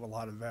they have a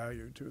lot of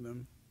value to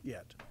them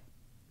yet.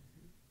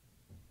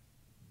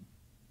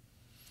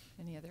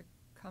 Any other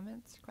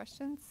comments,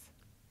 questions?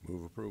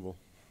 Move approval.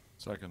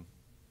 Second.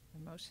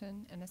 A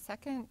motion and a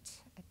second.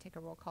 I take a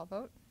roll call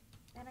vote.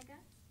 Benega?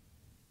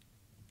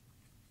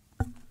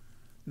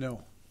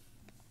 No.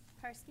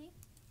 Karski?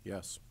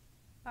 Yes.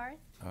 Barth?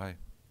 Aye.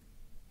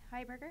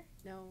 Heiberger?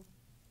 No.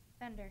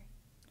 Bender?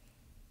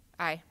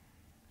 Aye.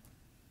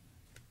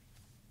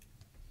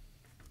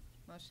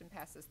 Motion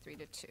passes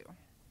 3-2.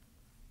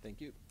 Thank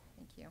you.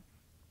 Thank you.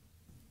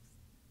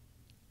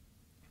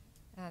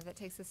 That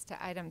takes us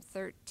to item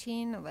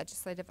 13, a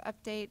legislative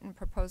update and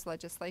proposed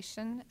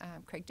legislation.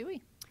 Craig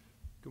Dewey.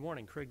 Good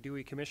morning, Craig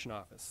Dewey, Commission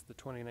Office. The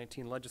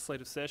 2019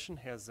 legislative session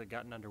has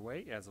gotten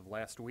underway as of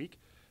last week.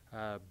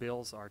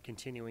 Bills are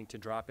continuing to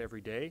drop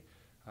every day.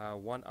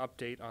 One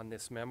update on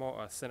this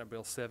memo, Senate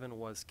Bill 7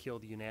 was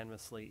killed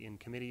unanimously in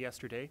committee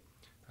yesterday.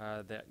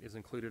 That is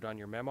included on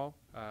your memo,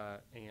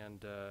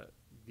 and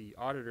the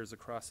auditors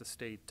across the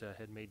state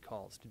had made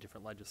calls to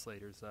different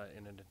legislators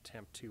in an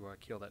attempt to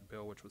kill that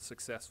bill, which was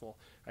successful.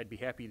 I'd be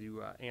happy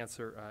to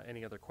answer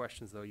any other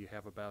questions, though, you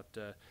have about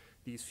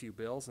these few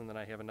bills, and then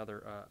I have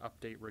another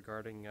update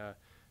regarding a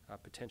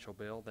potential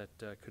bill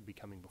that could be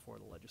coming before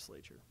the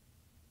legislature.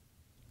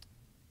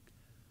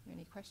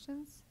 Any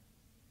questions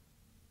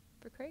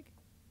for Craig?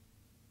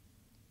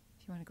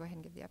 If you want to go ahead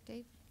and give the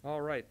update.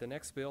 All right, the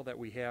next bill that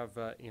we have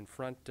in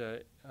front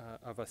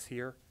of us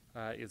here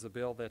is a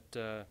bill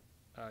that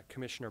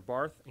Commissioner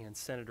Barth and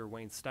Senator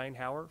Wayne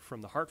Steinhauer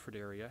from the Hartford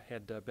area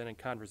had been in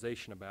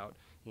conversation about,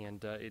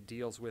 and it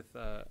deals with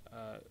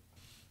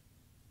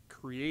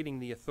creating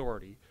the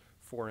authority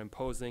for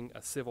imposing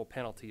a civil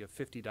penalty of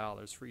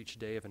 $50 for each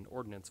day of an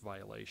ordinance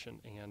violation,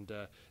 and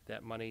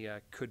that money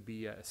could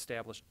be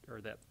established,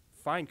 or that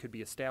fine could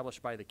be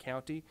established by the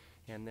county,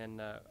 and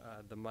then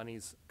the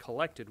monies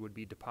collected would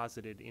be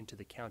deposited into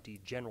the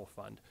county general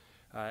fund,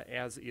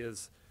 as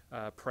is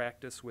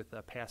practice with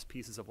past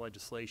pieces of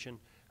legislation,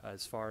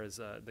 as far as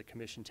the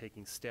commission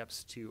taking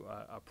steps to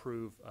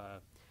approve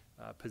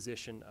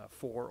position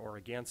for or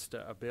against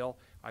a bill.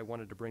 I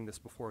wanted to bring this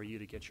before you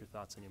to get your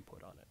thoughts and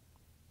input on it.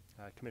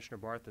 Commissioner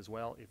Barth as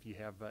well, if you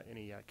have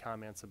any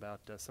comments about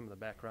some of the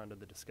background of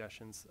the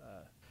discussions,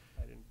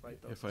 I'd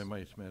invite those. If I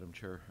might, Madam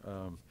Chair.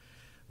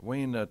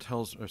 Wayne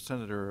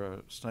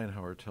Senator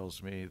Steinhauer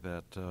tells me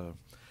that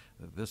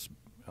this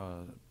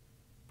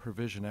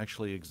provision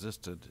actually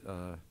existed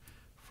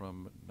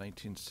from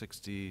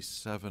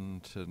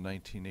 1967 to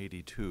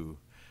 1982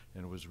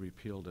 and was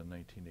repealed in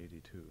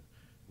 1982.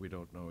 We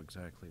don't know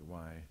exactly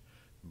why,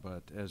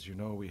 but as you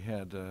know, we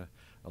had a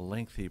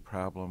lengthy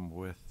problem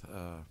with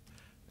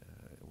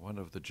one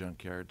of the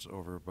junkyards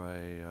over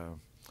by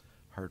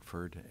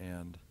Hartford,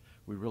 and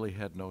we really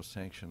had no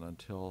sanction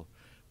until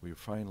we were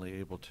finally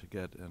able to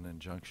get an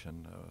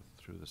injunction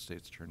through the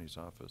state's attorney's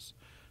office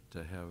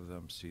to have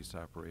them cease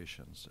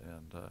operations,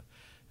 and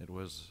it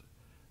was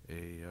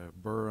a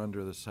burr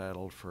under the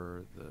saddle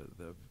for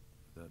the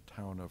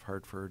town of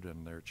Hartford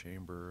and their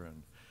chamber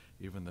and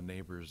even the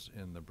neighbors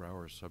in the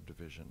Brower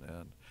subdivision.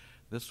 And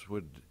this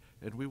would,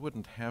 and we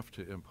wouldn't have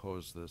to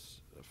impose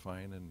this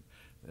fine, and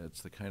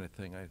it's the kind of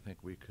thing I think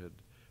we could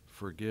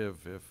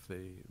forgive if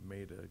they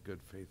made a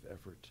good faith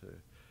effort to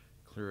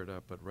clear it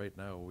up. But right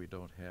now we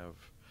don't have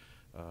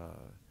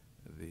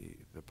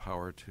the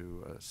power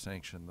to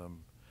sanction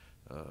them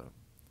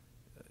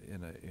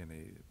in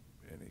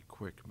a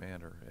quick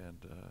manner,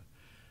 and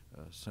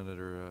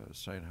Senator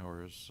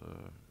Steinhauer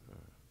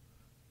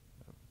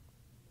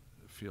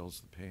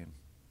feels the pain.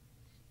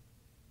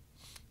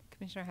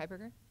 Commissioner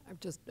Heiberger? I've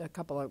just a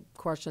couple of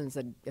questions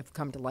that have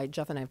come to light.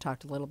 Jeff and I have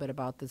talked a little bit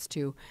about this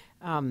too.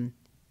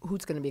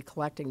 Who's going to be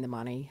collecting the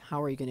money?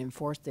 How are you going to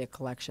enforce the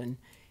collection?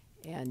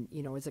 And,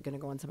 you know, is it going to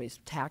go on somebody's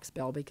tax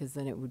bill, because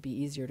then it would be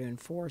easier to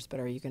enforce, but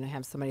are you going to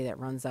have somebody that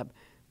runs up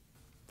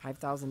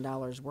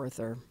 $5,000 worth,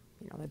 or,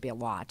 you know, that'd be a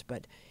lot,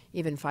 but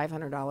even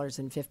 $500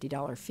 and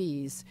 $50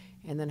 fees,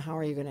 and then how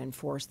are you going to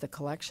enforce the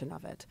collection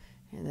of it?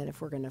 And then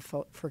if we're going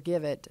to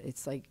forgive it,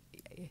 it's like,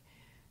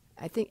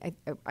 I think I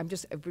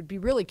would be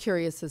really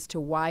curious as to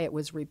why it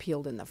was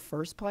repealed in the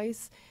first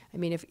place. I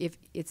mean, if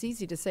it's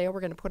easy to say, oh, we're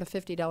going to put a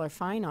 $50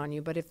 fine on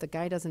you, but if the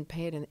guy doesn't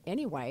pay it in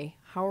anyway,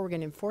 how are we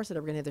going to enforce it?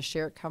 Are we going to have the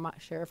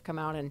sheriff come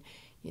out and,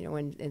 you know,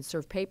 and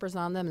serve papers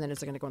on them? And then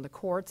is it going to go in the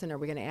courts? And are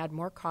we going to add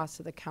more costs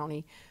to the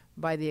county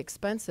by the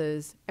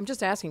expenses? I'm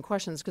just asking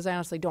questions because I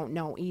honestly don't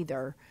know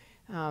either.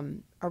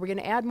 Are we going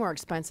to add more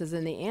expenses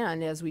in the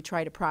end as we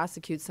try to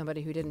prosecute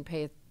somebody who didn't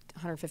pay a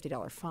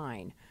 $150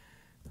 fine?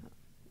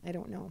 I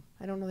don't know.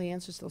 I don't know the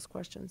answers to those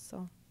questions,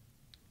 so.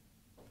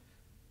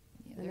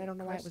 And I don't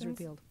know why it was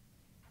repealed.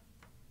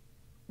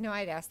 No,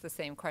 I'd ask the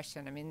same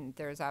question. I mean,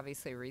 there's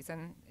obviously a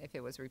reason if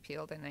it was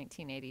repealed in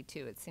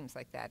 1982. It seems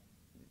like that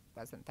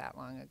wasn't that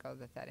long ago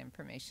that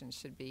information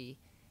should be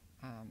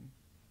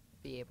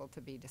be able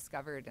to be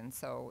discovered. And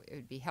so it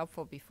would be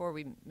helpful before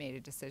we made a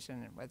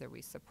decision on whether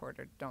we support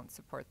or don't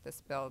support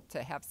this bill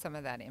to have some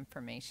of that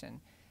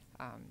information,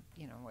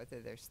 you know, whether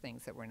there's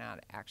things that we're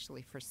not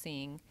actually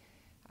foreseeing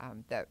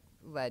that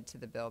led to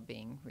the bill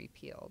being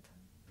repealed.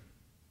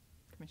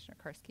 Commissioner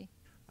Karski?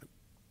 I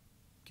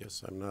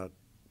guess I'm not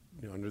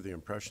under the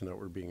impression that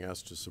we're being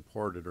asked to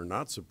support it or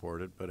not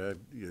support it, but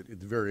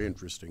it's very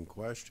interesting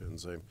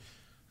questions.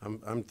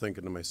 I'm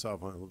thinking to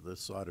myself, well,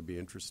 this ought to be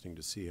interesting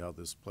to see how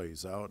this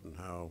plays out and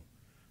how,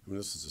 I mean,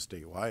 this is a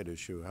statewide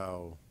issue,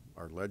 how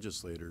our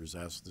legislators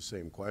ask the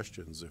same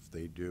questions if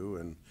they do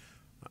and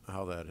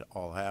how that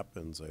all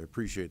happens. I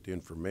appreciate the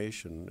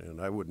information, and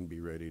I wouldn't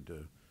be ready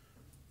to,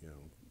 you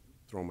know,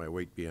 throw my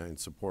weight behind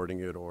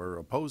supporting it or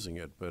opposing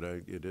it, but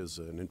it is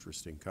an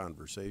interesting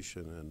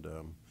conversation,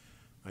 and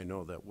I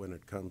know that when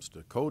it comes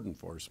to code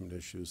enforcement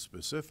issues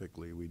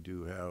specifically, we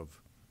do have,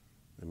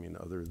 I mean,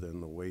 other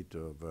than the weight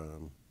of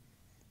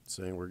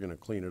saying we're going to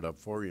clean it up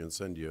for you and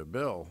send you a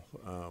bill,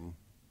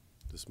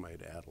 this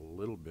might add a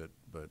little bit,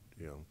 but,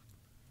 you know,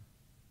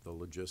 the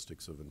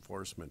logistics of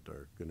enforcement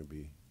are going to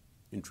be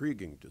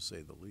intriguing, to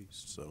say the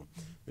least. So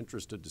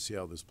interested to see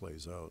how this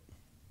plays out.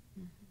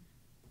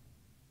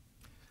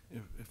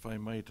 If I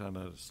might, on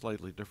a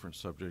slightly different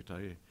subject,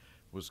 I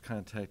was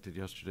contacted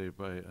yesterday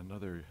by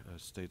another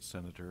state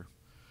senator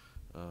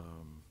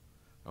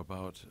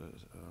about,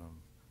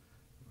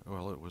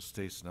 well, it was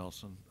Stace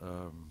Nelson,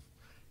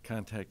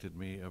 contacted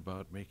me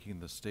about making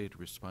the state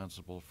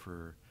responsible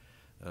for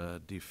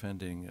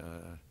defending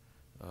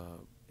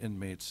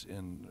inmates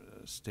in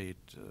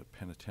state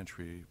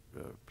penitentiary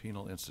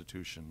penal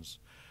institutions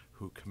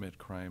who commit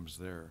crimes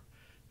there.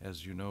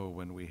 As you know,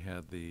 when we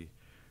had the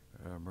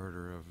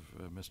murder of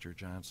Mr.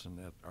 Johnson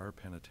at our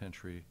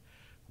penitentiary,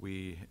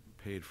 we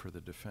paid for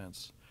the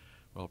defense.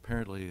 Well,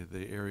 apparently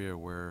the area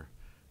where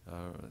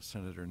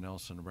Senator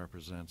Nelson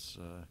represents,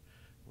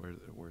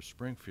 where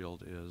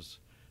Springfield is,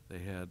 they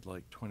had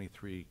like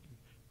 23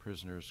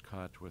 prisoners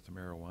caught with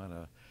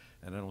marijuana,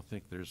 and I don't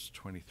think there's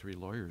 23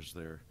 lawyers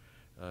there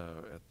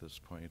at this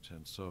point,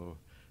 and so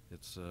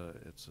it's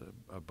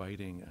a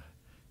biting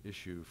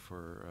issue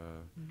for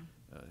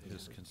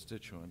his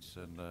constituents,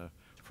 and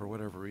for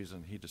whatever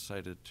reason he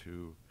decided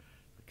to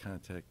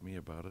contact me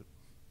about it.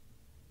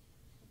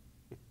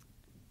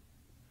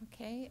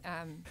 Okay.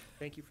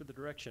 Thank you for the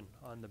direction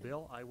on the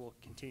bill. I will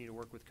continue to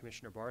work with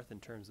Commissioner Barth in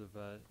terms of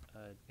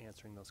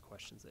answering those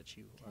questions that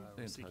you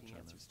were seeking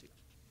answers to.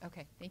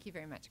 Okay, thank you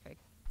very much, Craig.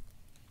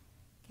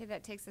 Okay,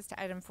 that takes us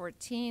to item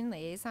 14,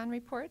 liaison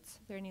reports.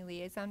 Are there any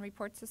liaison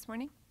reports this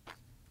morning?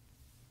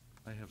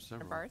 I have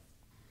several. Barth,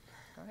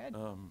 go ahead.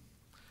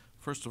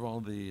 First of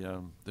all,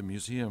 the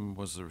museum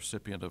was the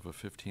recipient of a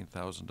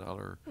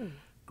 $15,000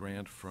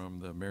 grant from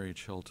the Mary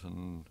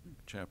Chilton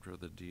chapter of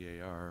the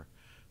DAR.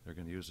 They're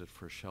going to use it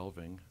for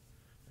shelving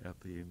at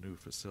the new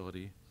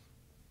facility.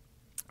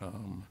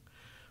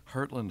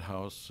 Heartland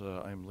House,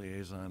 I'm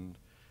liaison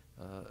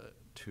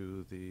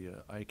to the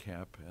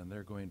ICAP, and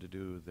they're going to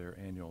do their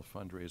annual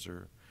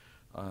fundraiser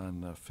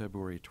on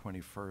February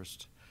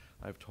 21st.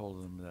 I've told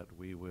them that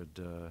we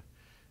would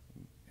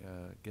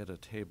get a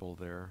table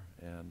there,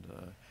 and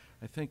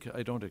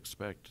I don't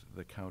expect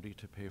the county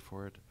to pay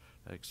for it.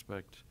 I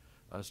expect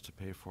us to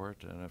pay for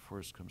it, and if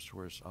worse comes to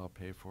worse, I'll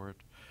pay for it.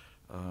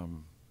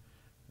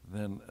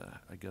 Then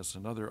I guess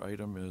another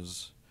item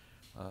is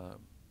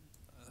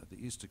the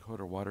East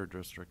Dakota Water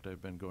District.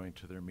 I've been going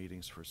to their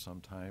meetings for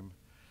some time.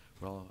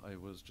 Well, I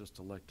was just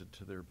elected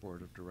to their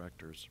board of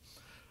directors.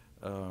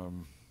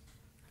 You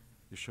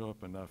show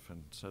up enough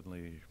and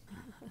suddenly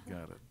you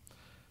got it.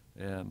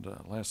 And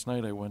last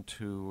night I went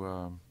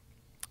to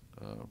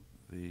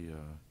the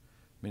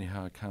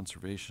Minnehaha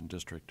Conservation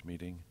District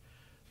meeting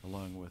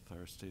along with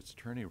our state's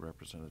attorney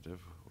representative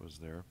was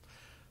there.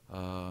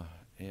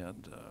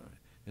 And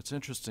it's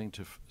interesting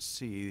to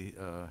see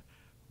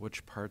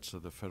which parts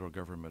of the federal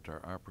government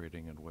are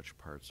operating and which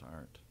parts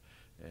aren't.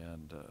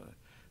 And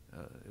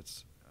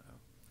it's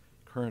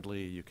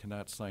currently you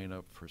cannot sign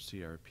up for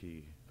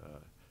CRP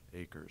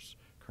acres.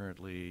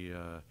 Currently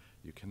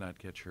you cannot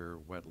get your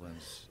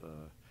wetlands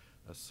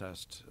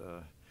assessed,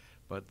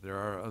 but there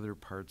are other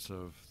parts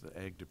of the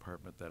Ag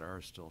Department that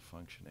are still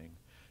functioning,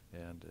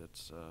 and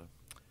it's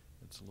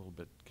a little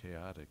bit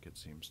chaotic, it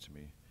seems to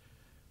me.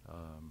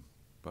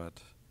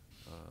 But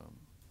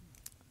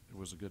it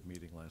was a good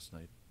meeting last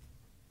night.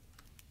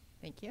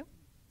 Thank you.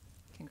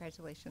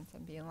 Congratulations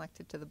on being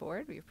elected to the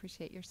board. We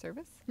appreciate your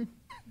service.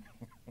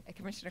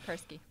 Commissioner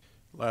Karski.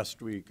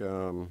 Last week,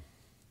 on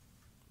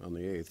the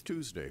 8th,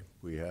 Tuesday,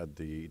 we had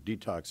the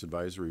Detox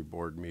Advisory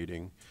Board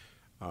meeting.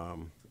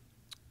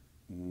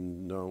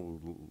 No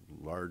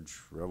large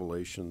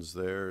revelations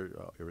there.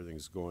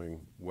 Everything's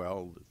going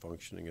well,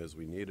 functioning as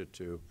we need it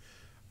to.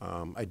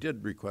 I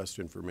did request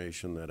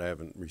information that I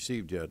haven't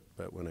received yet,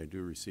 but when I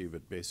do receive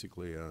it,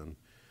 basically on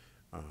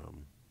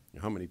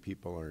how many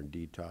people are in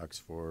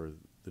detox for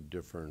the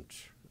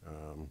different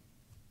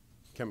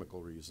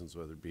chemical reasons,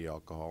 whether it be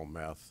alcohol,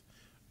 meth,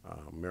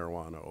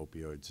 marijuana,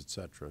 opioids,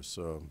 etc.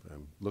 So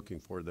I'm looking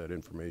for that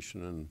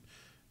information,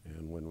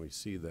 And when we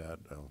see that,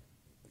 I'll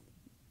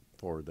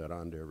forward that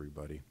on to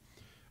everybody.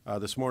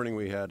 This morning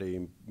we had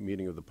a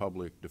meeting of the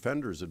Public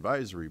Defenders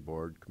Advisory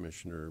Board,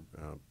 Commissioner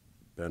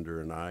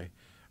Bender and I.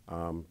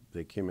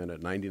 They came in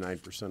at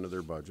 99% of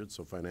their budget,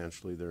 so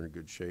financially they're in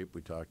good shape.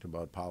 We talked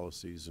about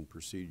policies and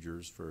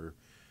procedures for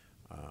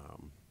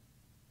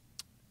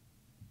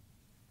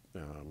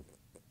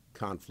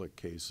conflict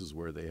cases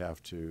where they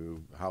have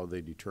to, how they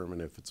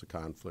determine if it's a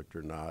conflict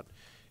or not.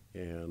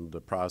 And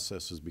the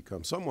process has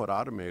become somewhat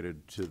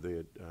automated to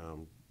the,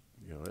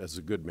 you know, as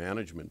a good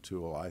management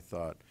tool, I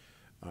thought,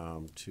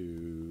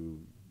 to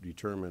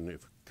determine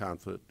if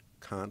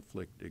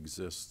conflict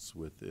exists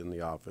within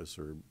the office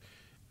or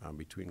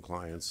between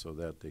clients, so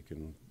that they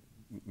can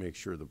make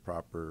sure the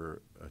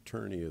proper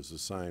attorney is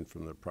assigned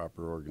from the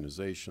proper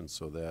organization,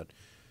 so that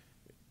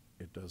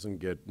it doesn't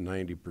get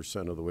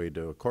 90% of the way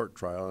to a court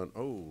trial and,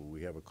 oh,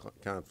 we have a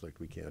conflict,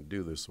 we can't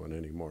do this one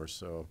anymore.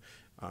 So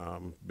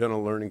been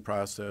a learning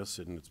process,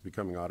 and it's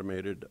becoming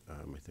automated.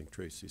 I think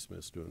Tracy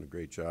Smith's doing a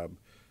great job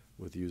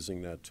with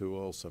using that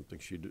tool, something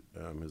she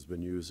has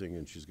been using,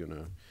 and she's going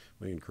to,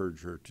 we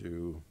encourage her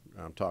to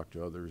talk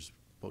to others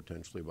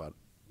potentially about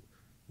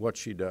what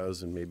she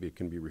does, and maybe it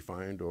can be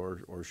refined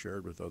or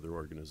shared with other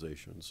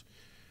organizations.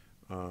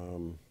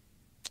 And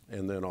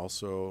then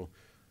also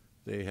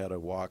they had a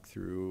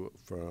walkthrough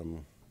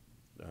from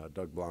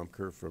Doug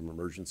Blomker from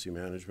Emergency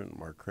Management,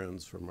 Mark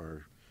Krenz from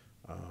our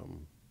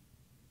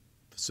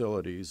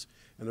facilities,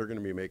 and they're going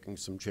to be making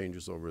some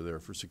changes over there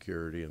for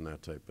security and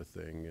that type of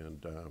thing,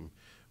 and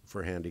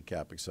for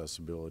handicap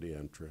accessibility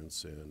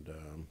entrance. And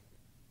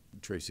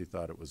Tracy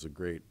thought it was a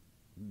great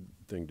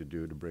thing to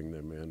do to bring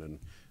them in, and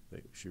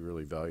she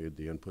really valued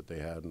the input they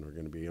had, and are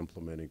going to be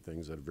implementing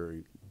things at a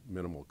very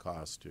minimal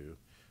cost to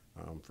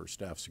for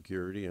staff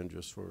security and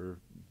just for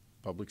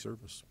public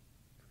service.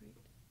 Great.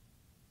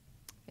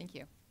 Thank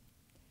you.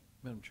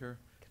 Madam Chair,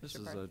 this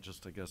is Barth.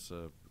 just, I guess,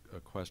 a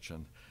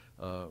question.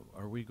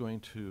 Are we going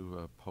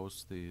to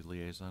post the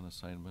liaison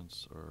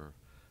assignments, or,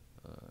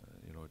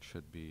 you know, it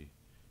should be,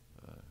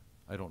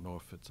 I don't know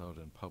if it's out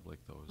in public,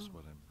 though, is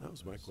what I'm That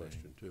was my saying.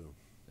 question, too.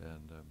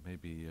 And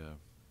maybe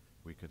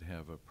we could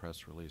have a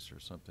press release or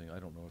something. I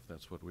don't know if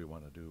that's what we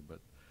want to do, but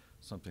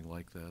something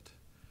like that.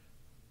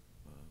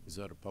 Is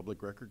that a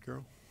public record,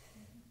 Carol?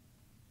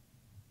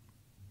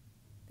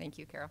 Thank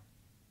you, Carol.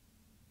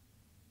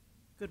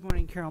 Good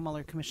morning, Carol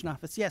Muller, Commission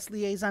Office. Yes,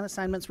 liaison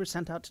assignments were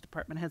sent out to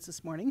department heads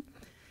this morning,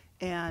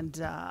 and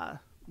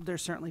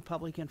there's certainly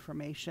public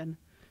information.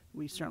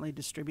 We certainly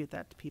distribute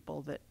that to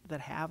people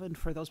that have, and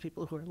for those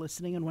people who are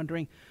listening and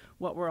wondering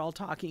what we're all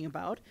talking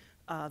about,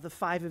 the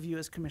 5 of you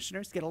as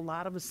commissioners get a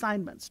lot of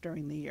assignments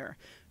during the year.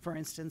 For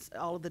instance,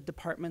 all of the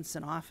departments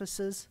and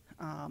offices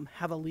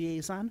have a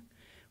liaison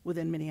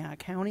within Minnehaha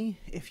County.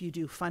 If you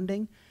do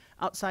funding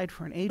outside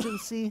for an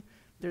agency,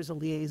 there's a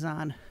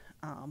liaison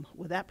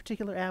with that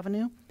particular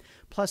avenue.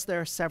 Plus, there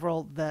are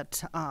several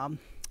that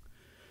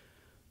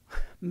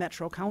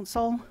Metro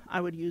Council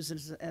I would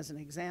use as an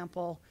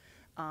example.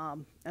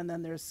 And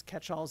then there's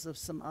catch-alls of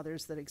some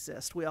others that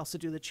exist. We also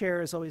do, the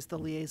chair is always the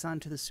liaison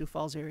to the Sioux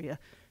Falls Area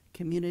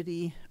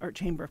Community or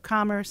Chamber of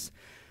Commerce.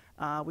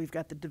 We've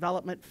got the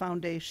development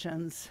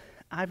foundations.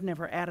 I've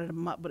never added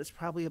them up, but it's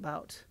probably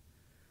about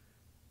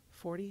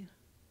 40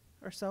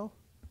 or so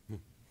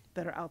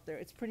that are out there.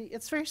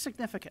 It's very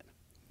significant.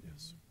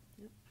 Yes.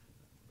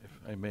 If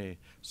I may,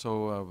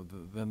 so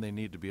then they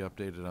need to be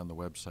updated on the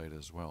website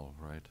as well,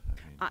 right?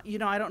 I mean, You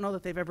know, I don't know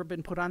that they've ever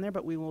been put on there,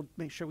 but we will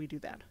make sure we do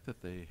that.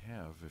 that they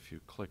have. If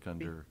you click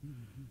under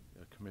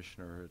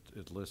Commissioner,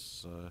 it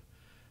lists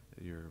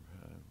your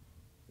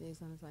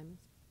Liaison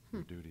assignments.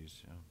 your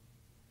duties, yeah.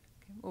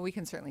 Okay. Well, we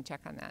can certainly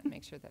check on that and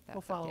make sure that that's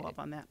We'll follow updated. up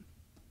on that.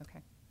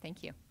 Okay,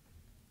 thank you.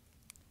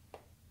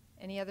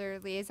 Any other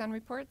liaison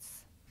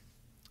reports?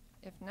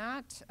 If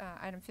not,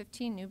 item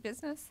 15, new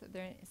business.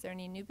 Is there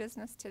any new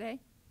business today?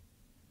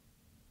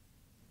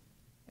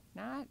 If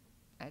not,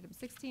 item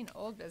 16,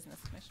 old business.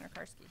 Commissioner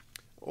Karski.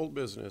 Old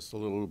business, a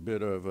little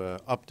bit of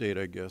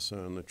update, I guess,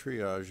 on the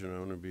triage, and I'm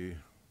going to be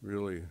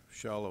really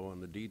shallow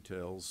on the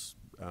details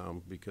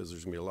because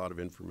there's going to be a lot of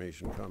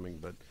information coming.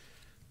 But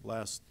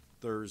last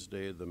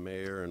Thursday, the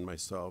mayor and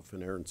myself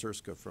and Aaron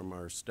Surska from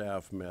our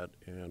staff met,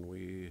 and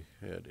we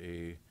had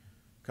a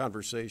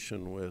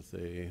conversation with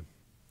an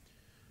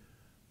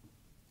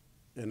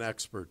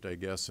expert, I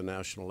guess, a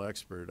national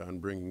expert, on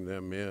bringing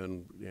them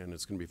in, and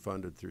it's going to be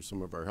funded through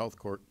some of our health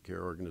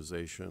care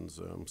organizations,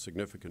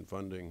 significant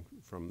funding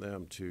from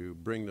them to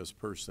bring this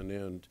person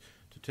in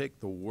to take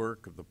the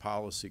work of the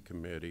policy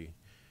committee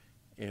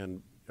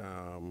and,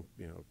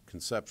 you know,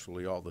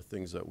 conceptually all the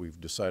things that we've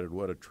decided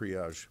what a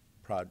triage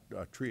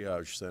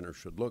center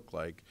should look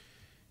like,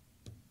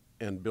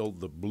 and build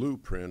the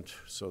blueprint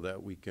so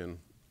that we can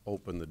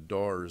open the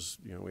doors.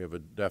 You know, we have a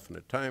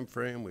definite time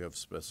frame, we have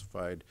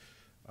specified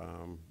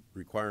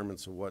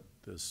requirements of what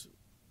this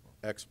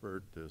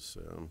expert, this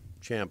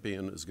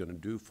champion is going to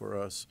do for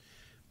us.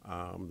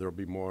 There'll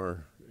be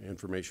more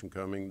information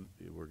coming.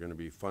 We're going to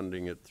be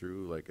funding it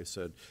through, like I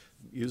said,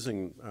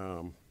 using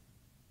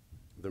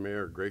the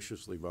mayor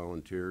graciously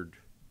volunteered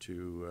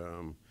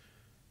to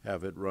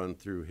have it run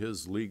through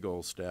his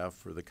legal staff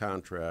for the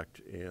contract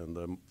and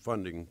the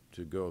funding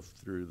to go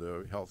through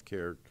the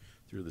healthcare,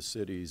 through the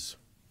city's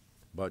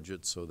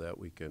budget so that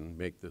we can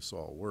make this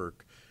all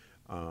work.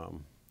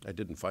 I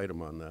didn't fight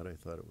him on that. I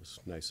thought it was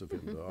nice of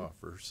him to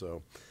offer.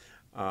 So,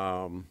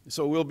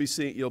 so you'll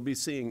be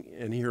seeing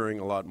and hearing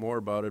a lot more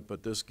about it,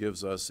 but this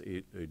gives us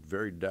a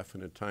very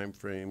definite time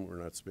frame.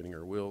 We're not spinning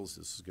our wheels.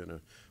 This is going to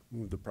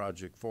move the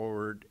project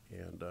forward,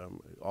 and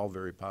all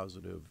very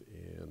positive,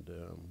 and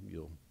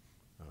you'll,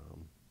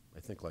 I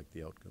think, like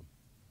the outcome.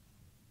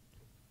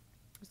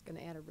 I was going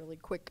to add a really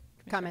quick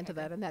comment to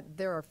that, and that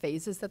there are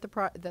phases that the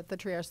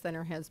Triage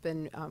Center has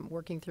been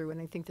working through,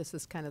 and I think this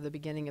is kind of the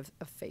beginning of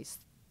phase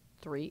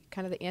 3,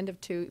 kind of the end of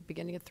 2,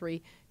 beginning of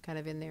 3, kind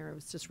of in there. I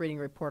was just reading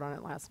a report on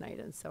it last night,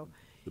 and so.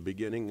 The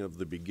beginning of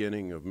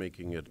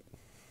making it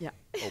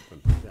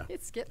open. Yeah.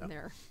 It's getting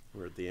there.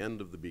 We're at the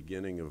end of the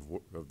beginning of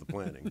the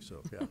planning,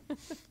 so yeah.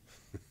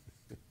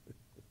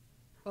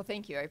 Well,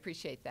 thank you. I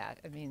appreciate that.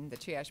 I mean, the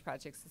triage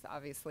projects is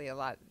obviously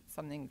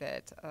something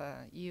that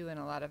you and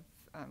a lot of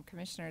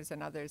commissioners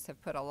and others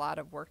have put a lot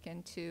of work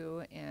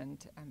into,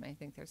 and I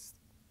think there's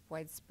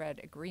widespread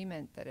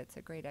agreement that it's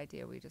a great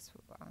idea. We just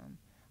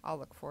all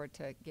look forward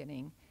to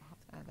getting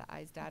the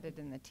I's dotted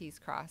and the T's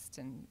crossed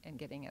and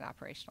getting it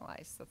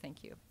operationalized. So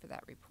thank you for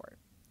that report.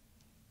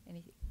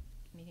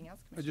 Anything else,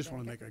 Commissioner? I just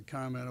want to make a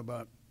comment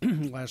about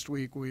last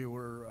week we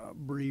were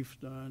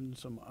briefed on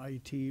some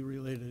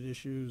IT-related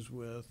issues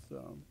with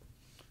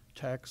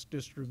tax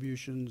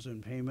distributions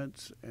and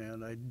payments,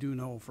 and I do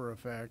know for a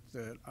fact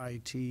that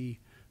IT,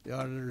 the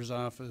auditor's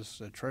office,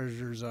 the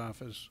treasurer's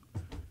office,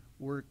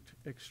 worked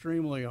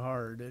extremely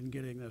hard in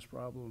getting this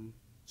problem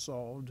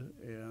solved,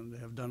 and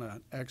have done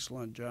an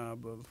excellent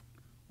job of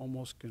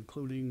almost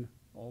concluding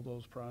all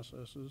those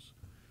processes.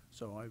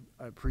 So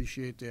I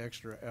appreciate the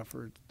extra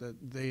effort that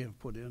they have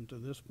put into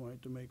this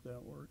point to make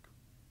that work.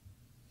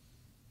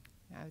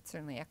 I would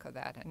certainly echo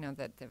that. I know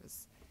that it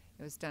was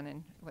done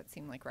in what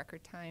seemed like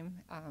record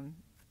time.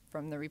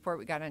 From the report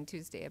we got on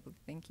Tuesday, I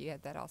think you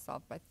had that all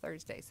solved by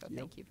Thursday, so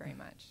thank you very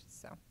much.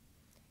 So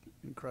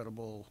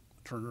incredible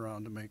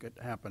turnaround to make it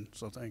happen,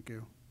 so thank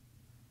you.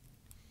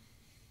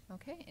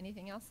 Okay,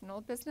 anything else in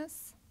old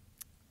business?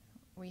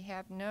 We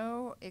have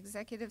no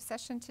executive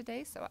session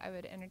today, so I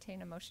would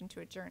entertain a motion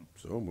to adjourn.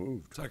 So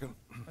moved. Second.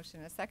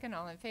 Motion and a second.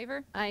 All in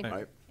favor? Aye.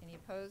 Aye. Any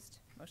opposed?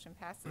 Motion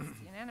passes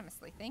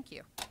unanimously. Thank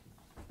you.